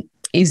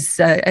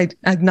is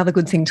another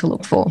good thing to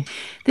look for.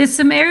 There's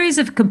some areas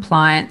of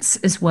compliance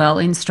as well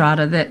in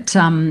strata that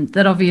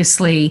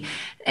obviously,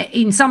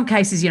 in some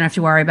cases, you don't have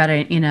to worry about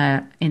it in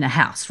a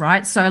house,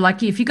 right? So,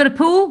 like if you've got a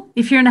pool,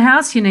 if you're in a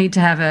house, you need to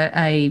have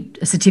a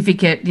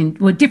certificate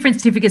different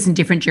certificates in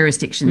different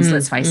jurisdictions.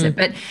 Let's face it,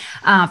 but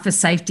for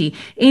safety,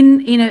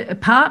 in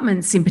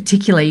apartments in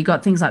particular, you've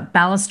got things like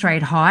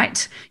balustrade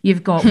height.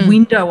 You've got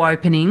window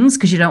openings,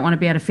 because you don't want to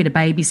be able to fit a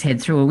baby's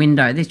head through a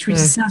window. Which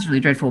sounds really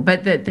dreadful,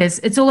 but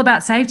it's all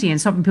about safety and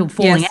stopping people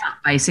falling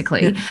out,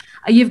 basically.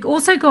 You've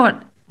also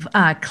got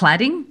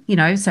cladding,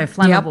 so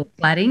flammable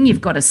cladding.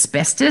 You've got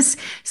asbestos.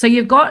 So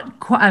you've got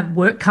a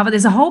work cover.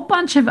 There's a whole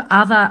bunch of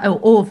other,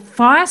 or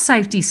fire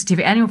safety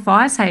certificate, annual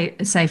fire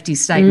safety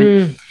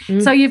statement.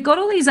 So you've got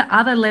all these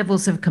other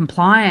levels of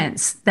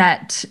compliance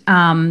that,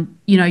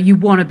 you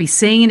want to be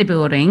seeing in a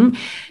building.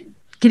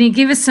 Can you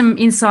give us some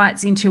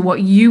insights into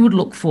what you would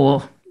look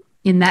for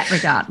in that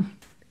regard?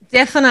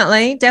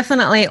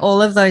 Definitely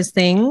all of those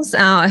things.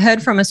 I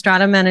heard from a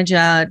strata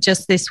manager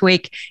just this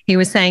week. He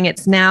was saying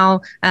it's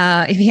now,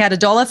 if he had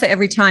 $1 for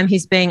every time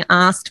he's being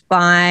asked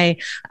by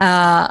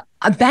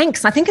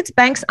banks, I think it's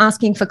banks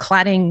asking for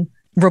cladding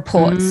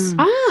reports.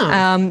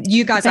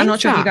 You guys, I'm not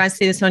sure if you guys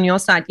see this on your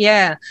side.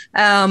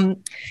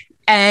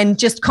 and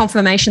just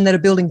confirmation that a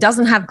building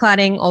doesn't have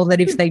cladding, or that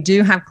if they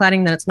do have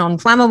cladding, that it's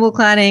non-flammable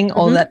cladding,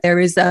 or that there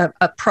is a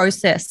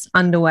process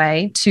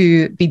underway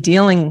to be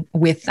dealing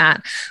with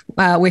that.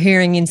 We're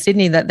hearing in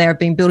Sydney that there have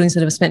been buildings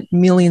that have spent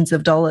millions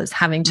of dollars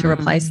having to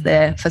replace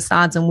their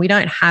facades, and we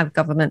don't have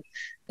government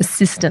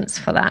assistance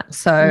for that.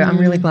 So I'm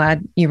really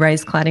glad you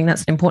raised cladding.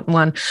 That's an important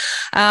one.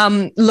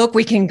 Look,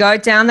 we can go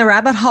down the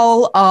rabbit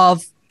hole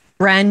of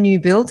brand new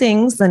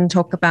buildings and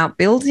talk about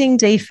building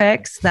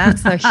defects.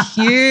 That's a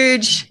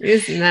huge,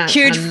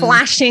 huge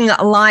flashing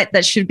light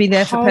that should be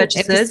there for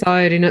purchasers.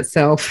 Episode in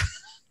itself.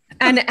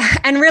 And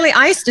really,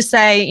 I used to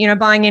say, you know,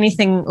 buying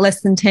anything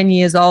less than 10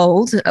 years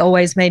old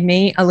always made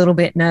me a little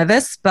bit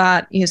nervous.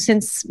 But, you know,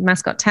 since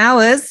Mascot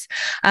Towers,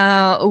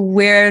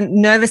 we're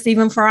nervous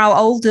even for our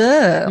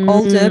older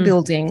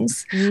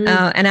buildings.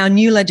 And our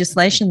new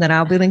legislation that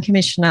our building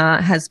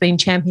commissioner has been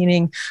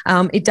championing,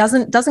 it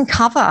doesn't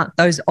cover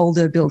those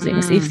older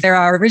buildings. If there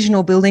are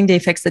original building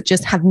defects that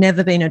just have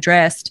never been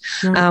addressed,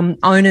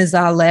 owners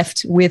are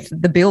left with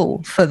the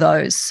bill for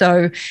those.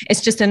 So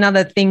it's just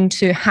another thing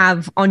to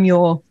have on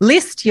your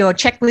list, your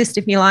checklist,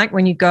 if you like,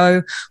 when you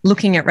go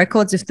looking at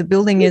records. If the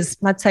building is,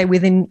 let's say,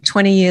 within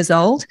 20 years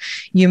old,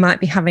 you might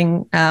be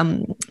having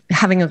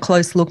a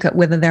close look at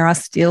whether there are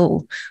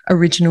still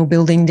original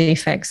building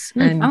defects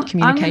and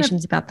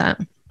communications about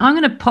that. I'm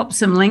going to pop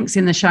some links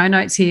in the show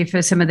notes here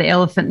for some of the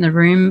Elephant in the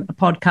Room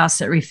podcasts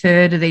that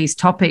refer to these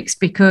topics,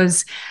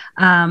 because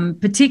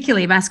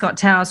particularly Mascot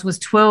Towers was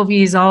 12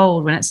 years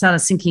old when it started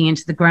sinking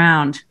into the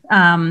ground.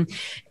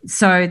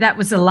 So that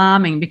was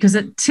alarming, because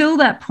until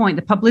that point,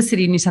 the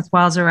publicity in New South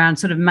Wales around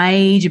sort of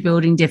major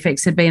building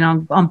defects had been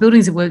on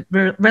buildings that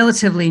were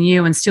relatively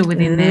new and still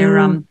within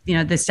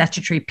their, the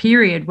statutory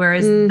period,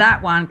 whereas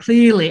that one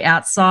clearly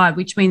outside,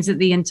 which means that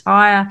the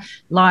entire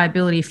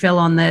liability fell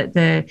on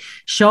the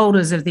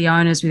shoulders of the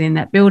owners within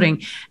that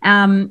building.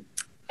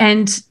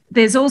 And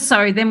there's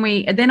also,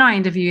 then I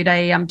interviewed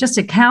just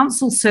a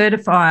council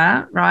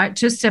certifier, right,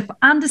 just to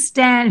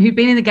understand, who'd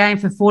been in the game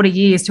for 40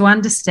 years, to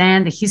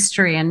understand the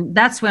history. And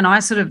that's when I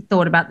sort of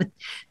thought about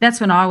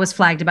that's when I was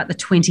flagged about the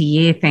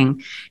 20-year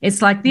thing.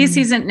 It's like, this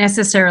isn't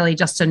necessarily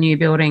just a new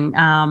building.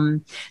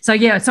 So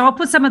I'll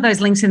put some of those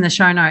links in the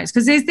show notes,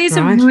 because these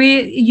are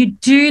you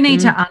do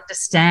need to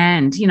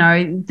understand, you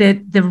know,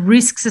 the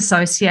risks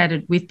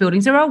associated with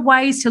buildings. There are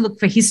ways to look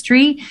for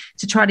history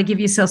to try to give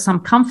yourself some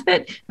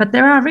comfort, but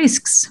there are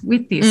risks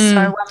with this.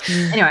 So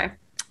anyway.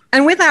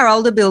 And with our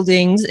older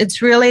buildings,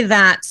 it's really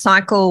that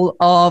cycle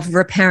of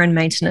repair and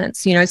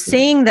maintenance, you know,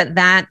 seeing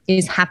that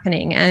is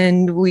happening.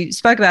 And we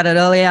spoke about it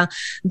earlier.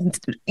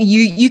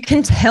 You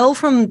can tell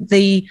from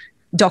the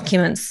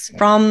documents,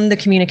 from the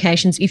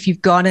communications, if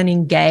you've got an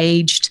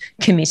engaged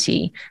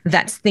committee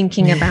that's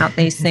thinking about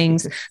these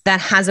things, that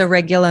has a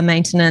regular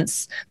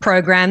maintenance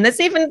program,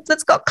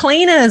 that's got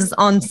cleaners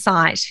on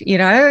site. You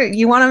know,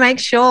 you want to make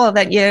sure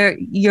that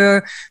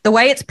you're the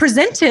way it's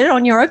presented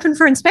on your open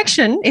for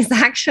inspection is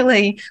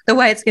actually the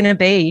way it's going to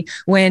be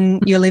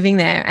when you're living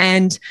there.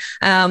 And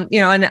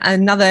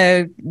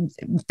another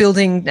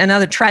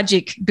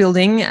tragic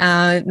building,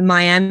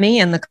 Miami,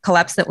 and the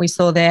collapse that we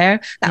saw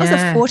there, that was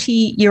a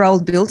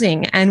 40-year-old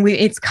building, and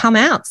it's come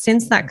out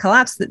since that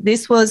collapse that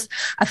this was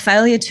a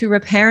failure to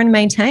repair and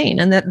maintain,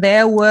 and that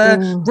there were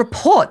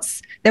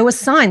reports, there were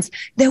signs,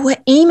 there were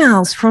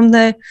emails from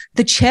the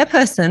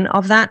chairperson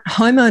of that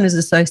homeowners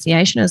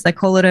association, as they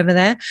call it over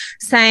there,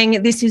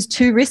 saying this is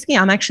too risky.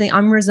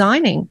 I'm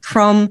resigning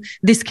from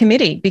this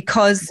committee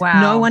because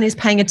no one is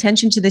paying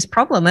attention to this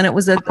problem. And it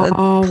was a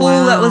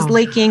pool that was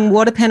leaking,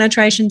 water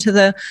penetration to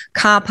the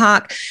car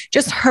park,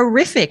 just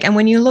horrific. And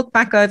when you look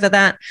back over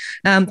that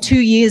 2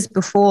 years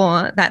before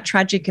that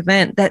tragic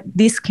event, that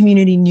this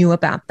community knew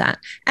about that.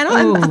 And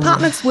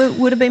apartments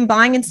would have been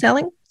buying and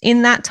selling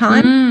in that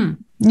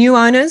time. New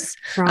owners,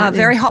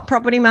 very hot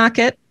property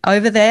market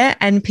over there,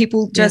 and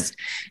people just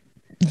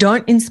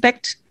don't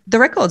inspect the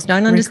records,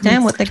 don't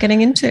understand what they're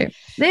getting into.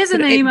 There's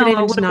an email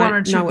I would have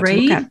wanted to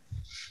read.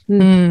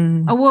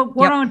 I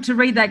wanted to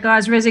read that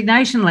guy's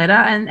resignation letter,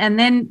 and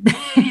then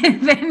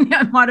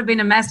it might have been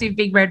a massive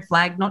big red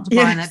flag not to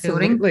buy in that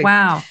building.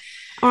 Wow.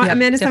 All right,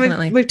 Amanda,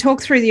 so we've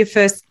talked through your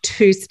first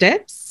two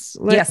steps.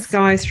 Let's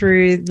go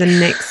through the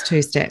next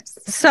two steps.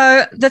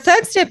 So the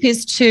third step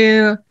is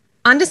to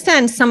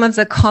understand some of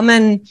the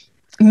common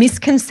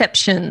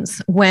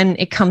misconceptions when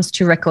it comes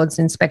to records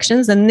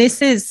inspections. And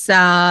this is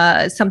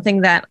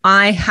something that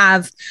I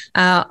have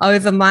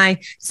over my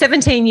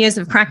 17 years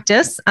of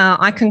practice,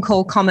 I can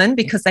call common,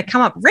 because they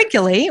come up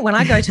regularly when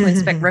I go to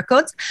inspect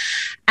records.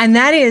 And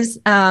that is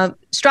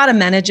strata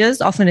managers,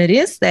 often it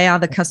is, they are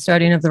the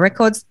custodian of the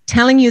records,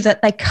 telling you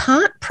that they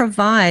can't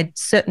provide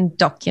certain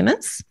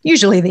documents,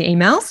 usually the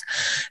emails,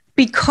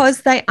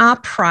 because they are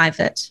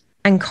private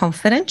and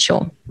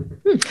confidential.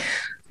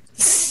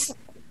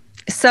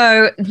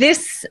 So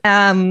this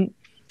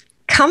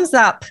comes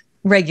up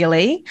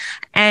regularly,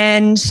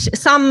 and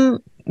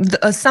some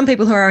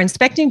people who are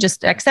inspecting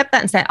just accept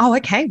that and say, oh,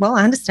 okay, well,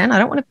 I understand. I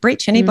don't want to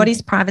breach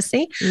anybody's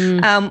privacy.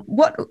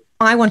 What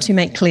I want to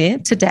make clear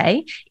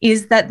today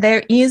is that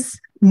there is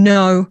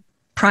no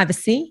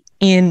privacy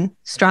in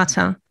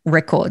strata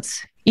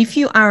records. If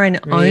you are an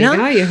owner, there you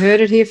go. You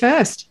heard it here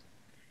first.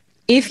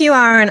 If you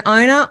are an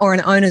owner or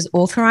an owner's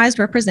authorized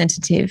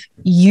representative,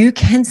 you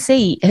can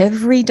see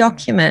every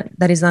document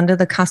that is under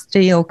the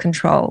custody or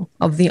control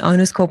of the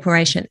owner's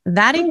corporation.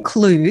 That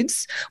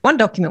includes one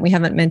document we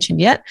haven't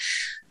mentioned yet,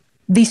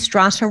 the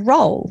strata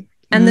roll.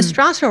 And the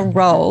strata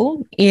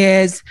roll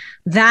is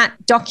that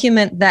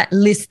document that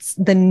lists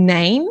the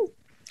name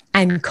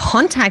and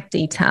contact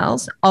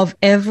details of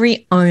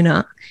every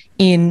owner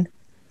in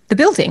the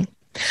building.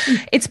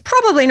 It's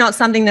probably not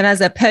something that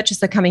as a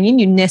purchaser coming in,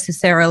 you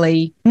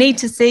necessarily need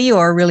to see or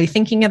are really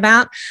thinking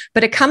about,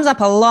 but it comes up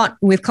a lot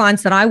with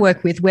clients that I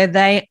work with where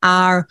they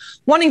are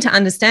wanting to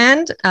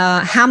understand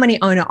how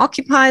many owner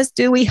occupiers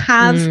do we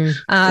have.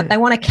 They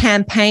want a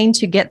campaign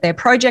to get their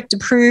project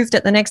approved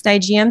at the next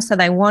AGM. So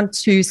they want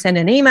to send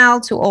an email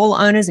to all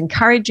owners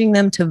encouraging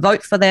them to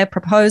vote for their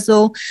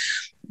proposal.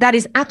 That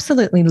is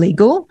absolutely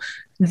legal.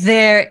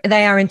 They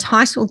are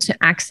entitled to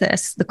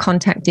access the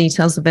contact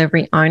details of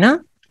every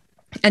owner.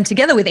 And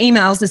together with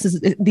emails, this is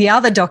the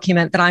other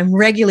document that I'm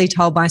regularly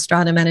told by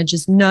strata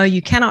managers, no,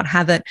 you cannot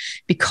have it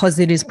because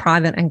it is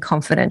private and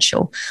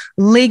confidential.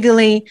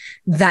 Legally,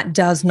 that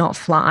does not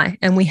fly.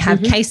 And we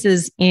have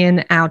cases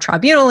in our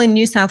tribunal in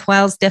New South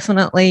Wales,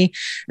 definitely,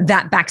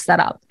 that backs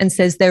that up and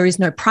says there is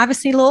no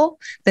privacy law.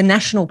 The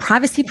national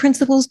privacy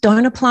principles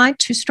don't apply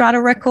to strata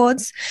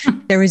records.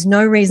 There is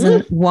no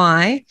reason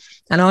why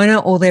an owner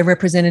or their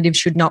representative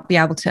should not be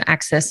able to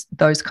access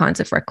those kinds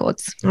of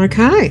records.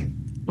 Okay.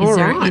 Is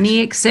there any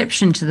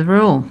exception to the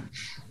rule?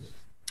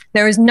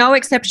 There is no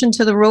exception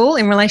to the rule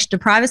in relation to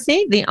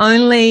privacy. The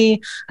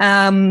only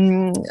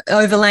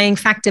overlaying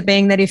factor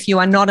being that if you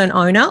are not an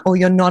owner or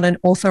you're not an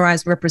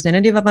authorized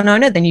representative of an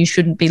owner, then you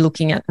shouldn't be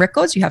looking at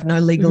records. You have no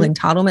legal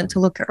entitlement to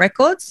look at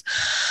records.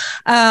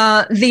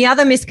 The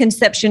other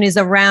misconception is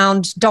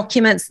around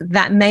documents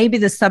that may be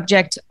the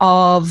subject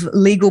of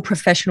legal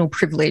professional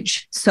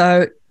privilege.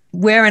 So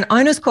where an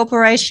owner's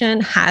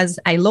corporation has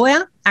a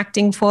lawyer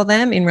acting for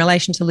them in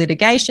relation to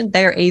litigation,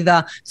 they're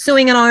either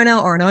suing an owner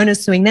or an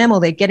owner's suing them, or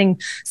they're getting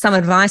some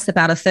advice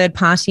about a third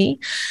party,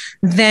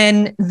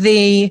 then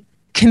the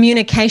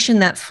communication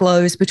that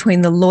flows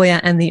between the lawyer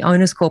and the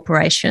owner's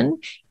corporation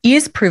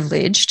is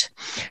privileged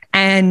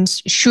and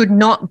should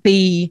not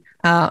be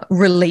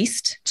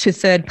released to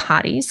third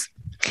parties.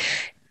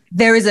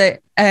 There is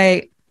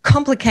a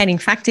complicating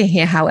factor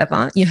here,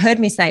 however. You heard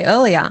me say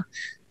earlier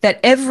that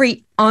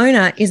every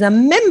owner is a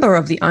member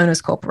of the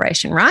owner's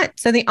corporation, right?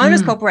 So the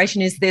owner's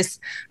corporation is this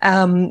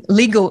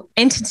legal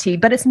entity,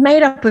 but it's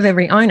made up of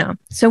every owner.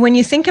 So when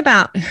you think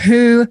about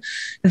who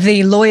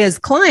the lawyer's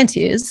client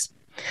is,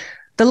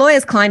 the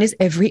lawyer's client is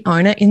every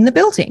owner in the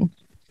building.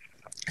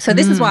 So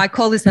this is why I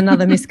call this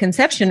another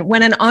misconception.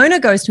 When an owner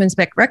goes to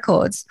inspect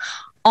records,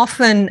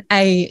 often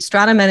a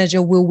strata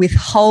manager will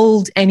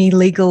withhold any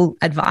legal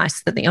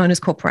advice that the owner's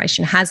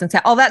corporation has and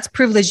say, oh, that's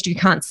privileged, you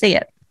can't see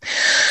it.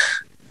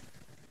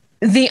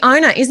 The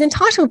owner is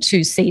entitled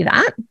to see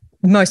that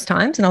most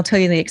times, and I'll tell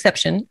you the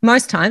exception.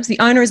 Most times the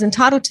owner is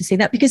entitled to see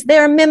that because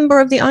they're a member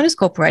of the owner's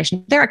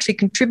corporation. They're actually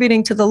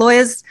contributing to the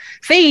lawyer's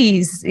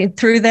fees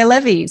through their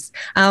levies.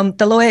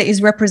 The lawyer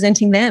is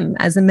representing them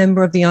as a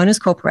member of the owner's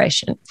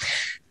corporation.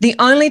 The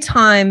only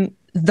time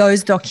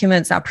those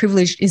documents are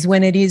privileged is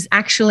when it is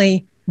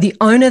actually the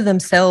owner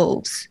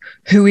themselves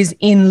who is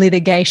in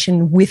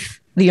litigation with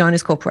the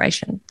owner's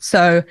corporation.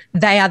 So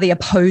they are the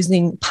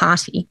opposing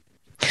party.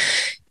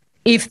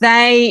 If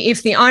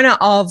the owner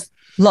of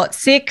Lot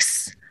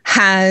 6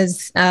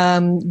 has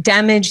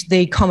damaged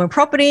the common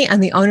property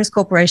and the owner's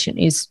corporation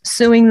is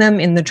suing them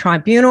in the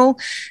tribunal,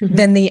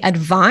 then the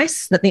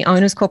advice that the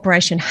owner's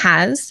corporation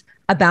has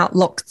about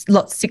Lot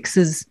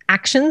 6's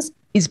actions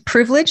is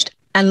privileged,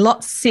 and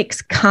Lot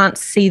 6 can't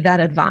see that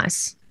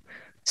advice.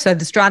 So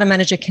the strata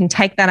manager can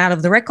take that out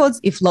of the records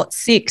if Lot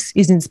 6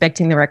 is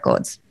inspecting the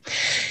records.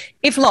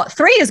 If Lot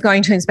 3 is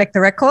going to inspect the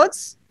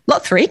records,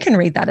 Lot 3 can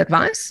read that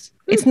advice.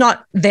 It's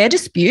not their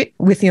dispute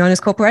with the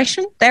owner's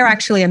corporation. They're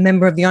actually a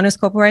member of the owner's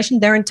corporation.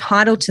 They're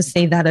entitled to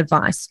see that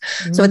advice.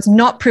 So it's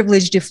not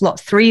privileged if Lot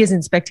 3 is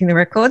inspecting the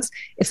records.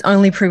 It's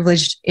only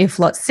privileged if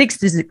Lot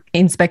 6 is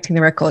inspecting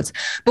the records.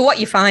 But what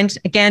you find,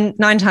 again,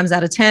 9 times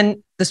out of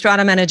 10, the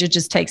strata manager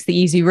just takes the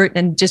easy route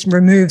and just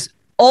removes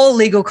all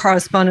legal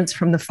correspondence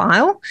from the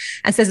file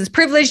and says it's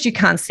privileged, you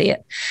can't see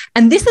it.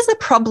 And this is a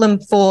problem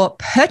for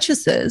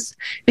purchasers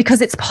because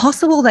it's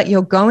possible that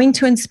you're going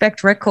to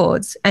inspect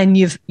records and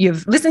you've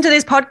listened to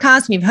this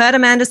podcast and you've heard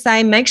Amanda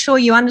say, make sure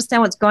you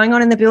understand what's going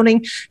on in the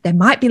building. There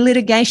might be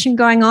litigation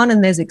going on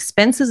and there's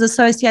expenses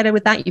associated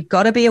with that. You've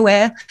got to be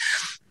aware.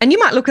 And you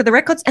might look at the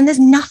records and there's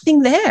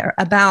nothing there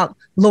about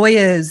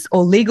lawyers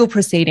or legal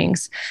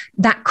proceedings.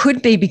 That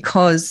could be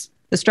because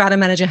the strata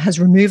manager has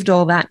removed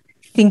all that,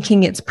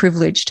 thinking it's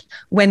privileged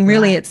when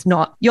really it's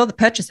not. You're the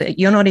purchaser.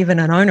 You're not even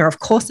an owner. Of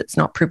course it's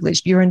not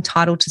privileged. You're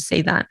entitled to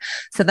see that.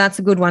 So that's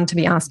a good one to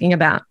be asking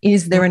about.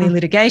 Is there any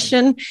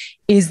litigation?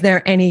 Is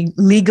there any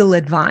legal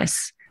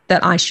advice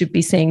that I should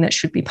be seeing that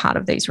should be part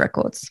of these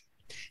records?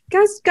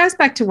 goes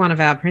back to one of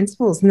our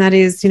principles, and that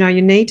is,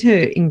 you need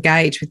to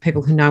engage with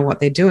people who know what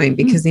they're doing,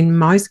 because in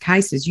most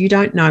cases you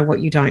don't know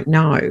what you don't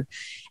know.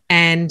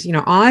 And,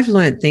 I've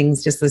learned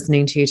things just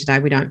listening to you today.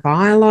 We don't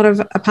buy a lot of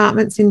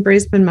apartments in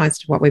Brisbane.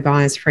 Most of what we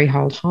buy is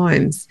freehold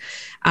homes.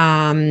 But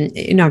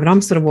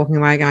I'm sort of walking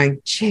away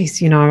going,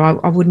 geez,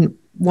 I wouldn't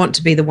want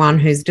to be the one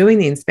who's doing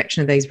the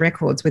inspection of these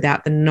records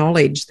without the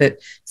knowledge that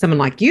someone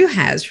like you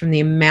has from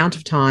the amount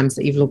of times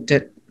that you've looked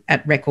at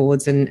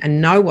records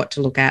and know what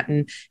to look at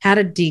and how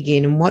to dig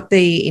in and what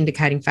the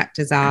indicating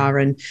factors are.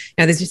 And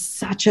there's just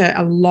such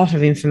a lot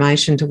of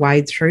information to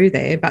wade through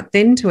there. But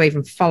then to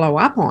even follow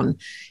up on,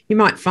 you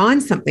might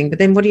find something, but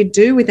then what do you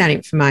do with that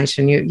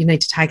information? You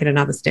need to take it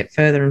another step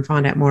further and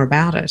find out more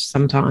about it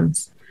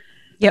sometimes.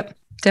 Yep,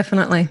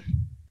 definitely.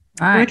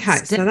 Right. Okay,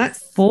 so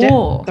that's 4.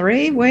 Step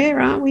 3. Where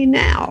are we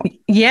now?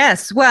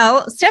 Yes.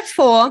 Well, step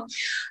 4.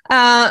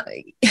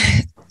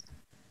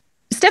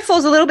 Step 4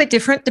 is a little bit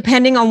different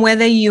depending on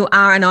whether you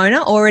are an owner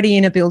already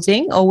in a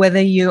building or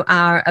whether you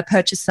are a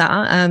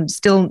purchaser,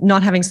 still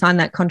not having signed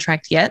that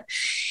contract yet.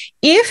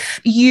 If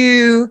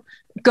you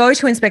go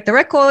to inspect the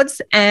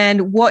records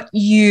and what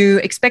you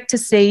expect to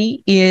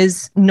see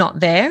is not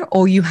there,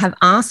 or you have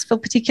asked for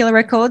particular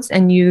records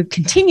and you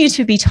continue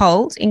to be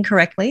told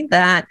incorrectly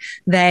that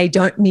they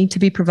don't need to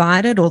be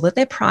provided, or that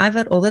they're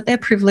private, or that they're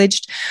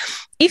privileged,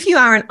 if you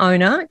are an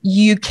owner,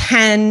 you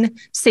can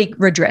seek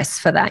redress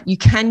for that. You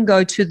can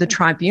go to the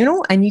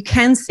tribunal and you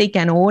can seek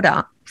an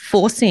order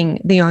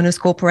forcing the owners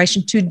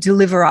corporation to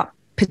deliver up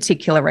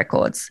particular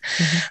records.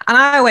 Mm-hmm. And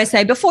I always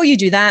say, before you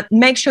do that,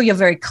 make sure you're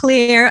very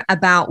clear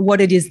about what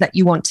it is that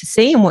you want to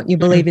see and what you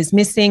believe is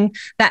missing.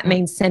 That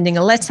means sending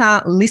a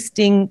letter,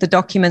 listing the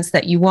documents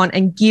that you want,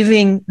 and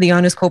giving the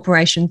owners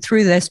corporation,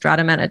 through their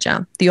strata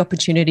manager, the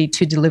opportunity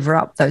to deliver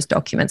up those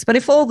documents. But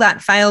if all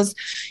that fails,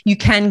 you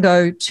can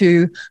go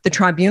to the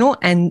tribunal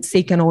and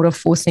seek an order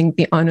forcing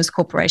the owners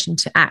corporation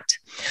to act.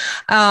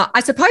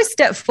 I suppose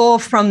step 4,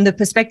 from the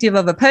perspective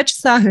of a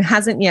purchaser who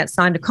hasn't yet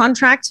signed a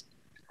contract,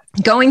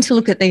 going to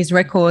look at these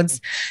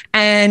records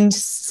and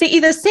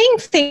either seeing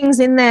things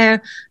in there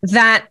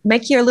that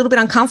make you a little bit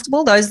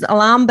uncomfortable. Those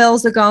alarm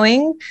bells are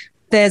going.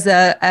 There's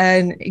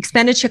an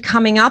expenditure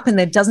coming up and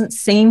there doesn't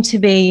seem to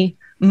be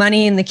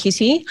money in the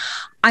kitty.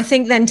 I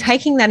think then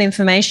taking that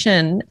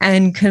information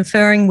and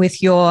conferring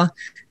with your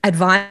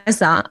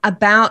advisor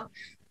about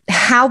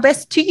how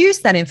best to use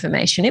that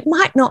information. It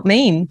might not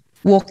mean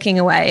walking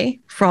away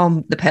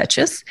from the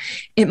purchase.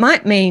 It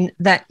might mean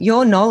that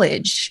your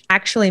knowledge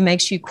actually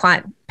makes you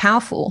quite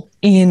powerful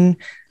in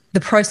the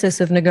process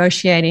of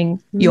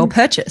negotiating your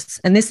purchase.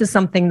 And this is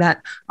something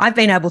that I've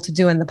been able to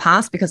do in the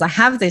past because I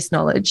have this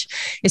knowledge,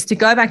 is to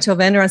go back to a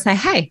vendor and say,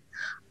 hey,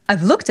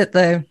 I've looked at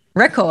the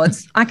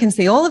records. I can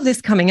see all of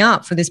this coming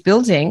up for this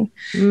building.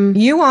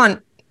 You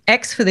want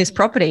X for this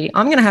property.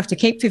 I'm going to have to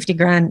keep 50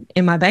 grand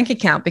in my bank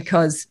account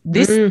because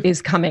this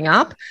is coming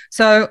up.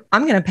 So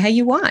I'm going to pay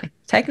you Y.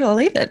 Take it or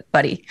leave it,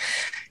 buddy.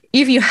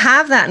 If you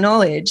have that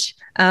knowledge,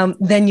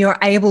 then you're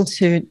able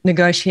to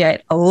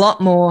negotiate a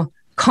lot more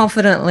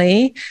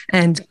confidently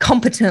and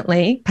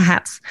competently,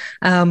 perhaps,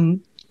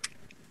 than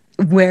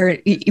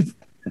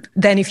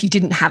if you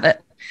didn't have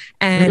it.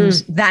 And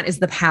that is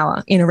the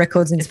power in a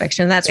records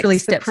inspection. That's really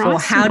step 4.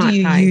 How do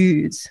you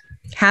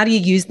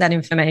use that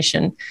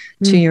information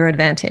to your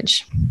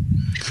advantage?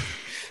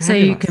 So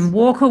you can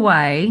walk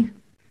away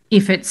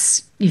if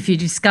you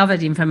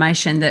discovered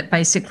information that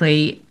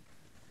basically,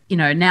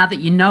 now that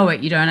you know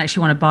it, you don't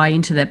actually want to buy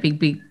into that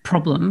big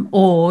problem.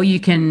 Or you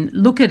can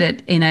look at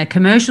it in a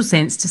commercial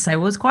sense to say,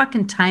 well, it's quite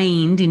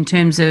contained in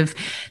terms of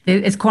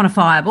it's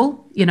quantifiable.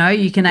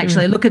 You can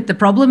actually look at the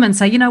problem and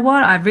say, you know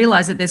what, I've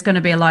realised that there's going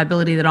to be a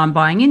liability that I'm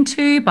buying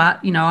into, but,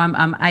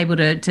 I'm able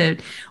to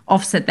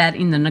offset that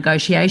in the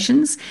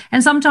negotiations.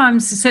 And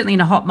sometimes, certainly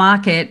in a hot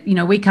market,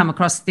 we come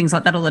across things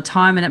like that all the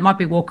time, and it might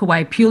be walk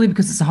away purely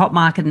because it's a hot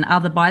market and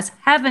other buyers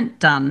haven't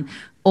done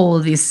all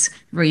of this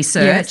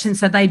research, and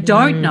so they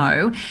don't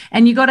know.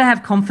 And you've got to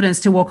have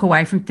confidence to walk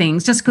away from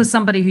things. Just because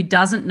somebody who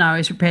doesn't know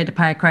is prepared to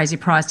pay a crazy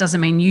price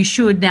doesn't mean you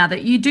should, now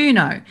that you do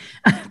know,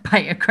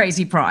 pay a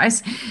crazy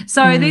price.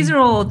 So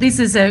this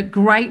is a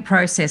great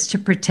process to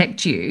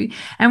protect you.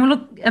 And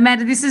look,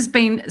 Amanda, this has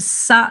been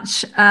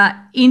such an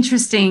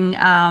interesting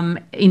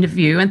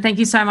interview, and thank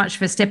you so much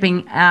for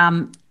stepping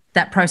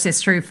that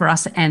process through for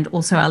us and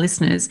also our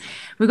listeners.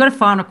 We've got a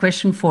final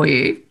question for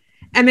you.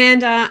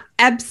 Amanda,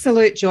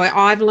 absolute joy.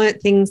 I've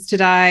learnt things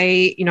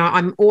today.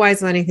 I'm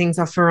always learning things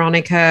off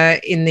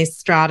Veronica in this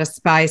strata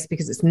space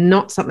because it's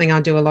not something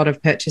I do a lot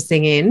of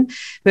purchasing in.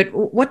 But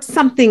what's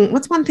one thing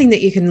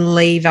that you can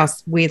leave our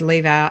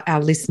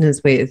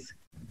listeners with?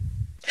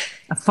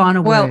 A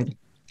final word.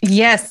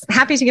 Yes,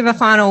 happy to give a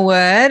final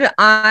word.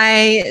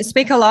 I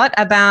speak a lot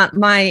about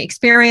my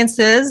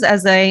experiences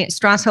as a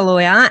strata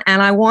lawyer,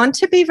 and I want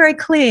to be very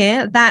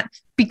clear that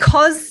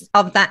because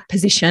of that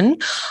position,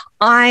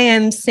 I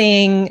am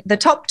seeing the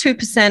top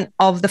 2%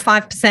 of the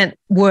 5%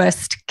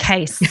 worst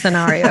case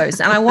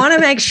scenarios. And I want to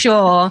make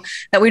sure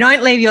that we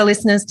don't leave your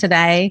listeners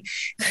today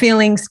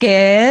feeling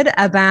scared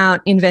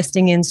about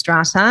investing in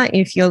strata.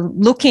 If you're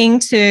looking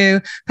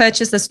to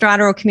purchase a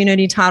strata or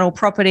community title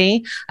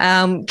property,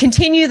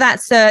 continue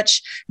that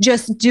search.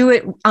 Just do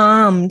it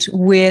armed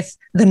with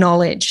the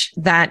knowledge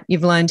that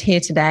you've learned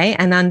here today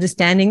and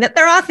understanding that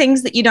there are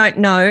things that you don't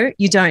know.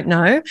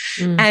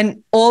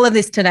 And all of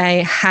this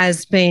today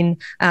has been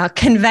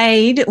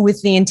conveyed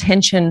with the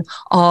intention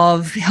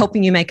of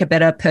helping you make a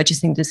better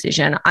purchasing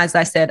decision. As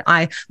I said,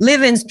 I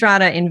live in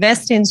strata,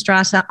 invest in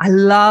strata. I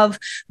love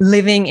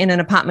living in an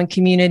apartment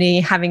community,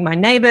 having my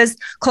neighbours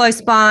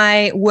close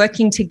by,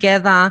 working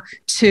together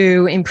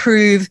to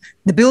improve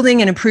the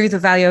building and improve the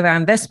value of our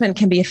investment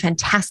can be a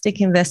fantastic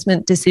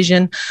investment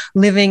decision.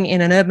 Living in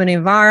an urban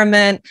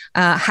environment,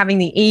 having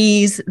the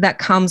ease that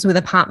comes with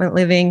apartment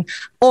living,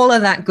 all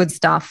of that good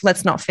stuff.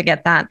 Let's not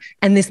forget that.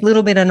 And this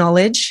little bit of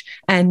knowledge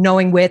and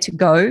knowing where to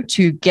go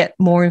to get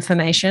more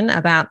information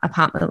about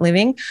apartment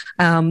living,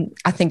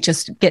 I think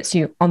just gets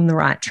you on the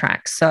right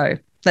track. So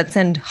let's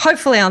end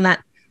hopefully on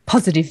that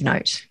positive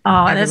note.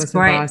 Oh, that's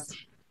great. Advice.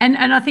 And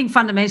I think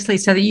fundamentally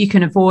so that you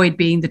can avoid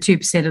being the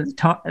 2% of the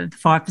 5%. The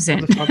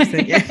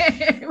 5%,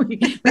 yeah.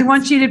 we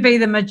want you to be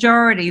the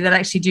majority that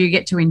actually do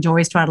get to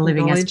enjoy strata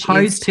living as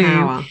opposed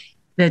to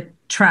the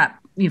trap.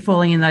 You're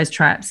falling in those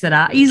traps that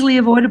are easily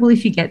avoidable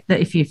if you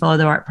follow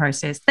the right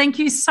process. Thank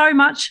you so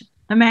much,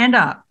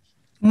 Amanda.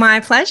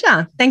 My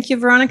pleasure. Thank you,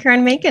 Veronica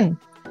and Megan.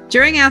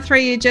 During our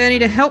 3-year journey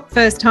to help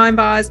first home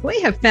buyers, we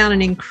have found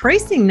an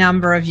increasing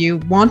number of you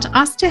want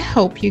us to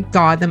help you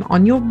guide them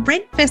on your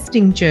rent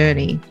vesting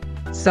journey.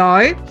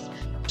 So,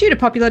 due to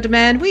popular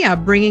demand, we are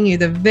bringing you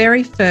the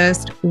very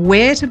first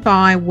Where to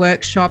Buy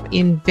workshop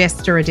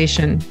Investor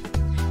Edition.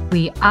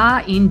 We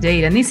are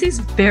indeed. And this is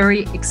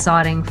very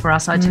exciting for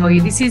us. I tell you,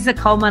 this is the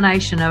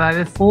culmination of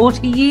over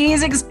 40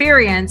 years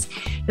experience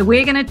that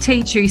we're going to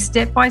teach you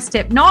step by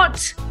step,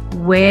 not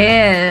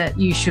where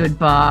you should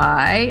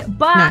buy,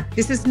 but... No,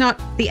 this is not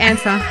the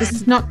answer. This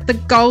is not the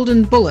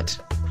golden bullet.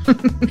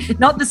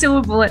 Not the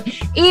silver bullet.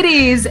 It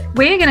is,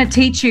 we're going to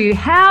teach you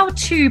how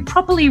to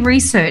properly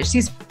research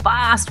this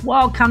vast,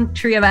 wild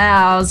country of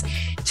ours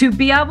to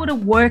be able to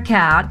work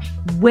out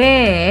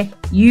where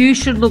you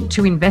should look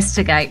to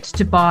investigate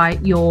to buy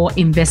your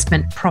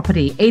investment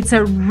property. It's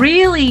a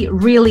really,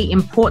 really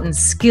important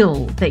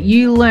skill that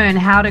you learn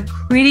how to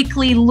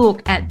critically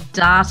look at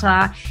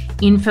data,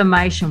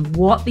 information,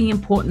 what the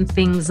important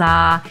things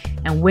are,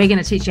 and we're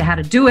going to teach you how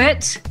to do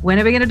it. When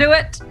are we going to do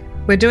it?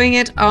 We're doing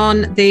it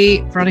on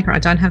the, Veronica, I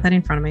don't have that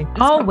in front of me.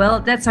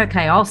 Well, that's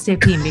okay. I'll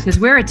step in because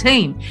we're a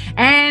team.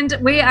 And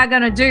we are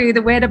going to do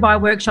the Where to Buy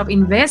Workshop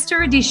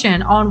Investor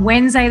Edition on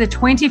Wednesday, the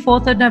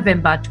 24th of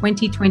November,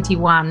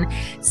 2021,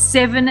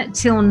 7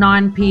 till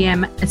 9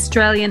 p.m.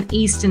 Australian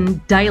Eastern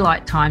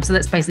Daylight Time. So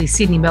that's basically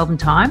Sydney, Melbourne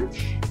time.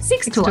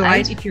 6 till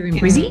 8 if you're in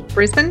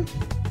Brisbane.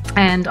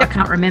 And I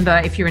can't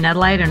remember if you're in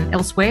Adelaide and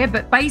elsewhere,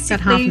 but basically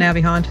about half an hour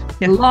behind.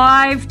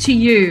 Live to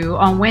you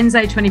on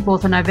Wednesday,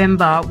 24th of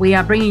November, we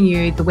are bringing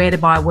you the Where to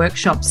Buy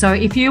workshop. So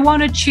if you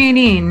want to tune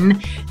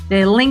in,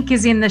 the link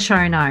is in the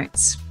show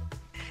notes.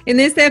 In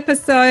this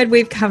episode,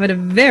 we've covered a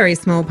very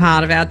small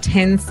part of our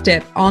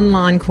 10-step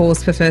online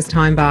course for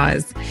first-time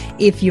buyers.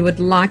 If you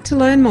would like to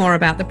learn more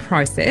about the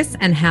process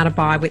and how to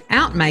buy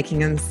without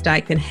making a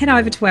mistake, then head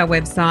over to our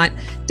website,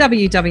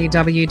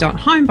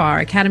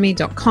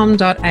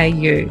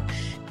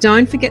 www.homebuyeracademy.com.au.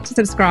 Don't forget to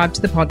subscribe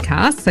to the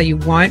podcast so you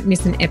won't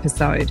miss an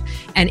episode.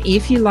 And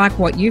if you like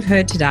what you've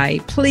heard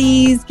today,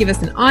 please give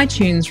us an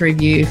iTunes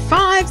review.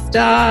 5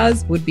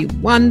 stars would be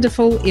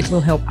wonderful. It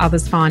will help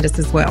others find us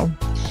as well.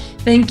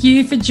 Thank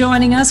you for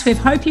joining us. We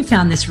hope you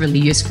found this really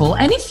useful.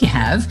 And if you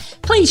have,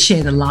 please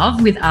share the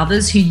love with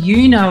others who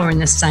you know are in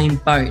the same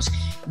boat.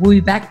 We'll be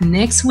back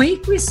next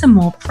week with some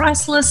more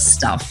priceless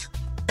stuff.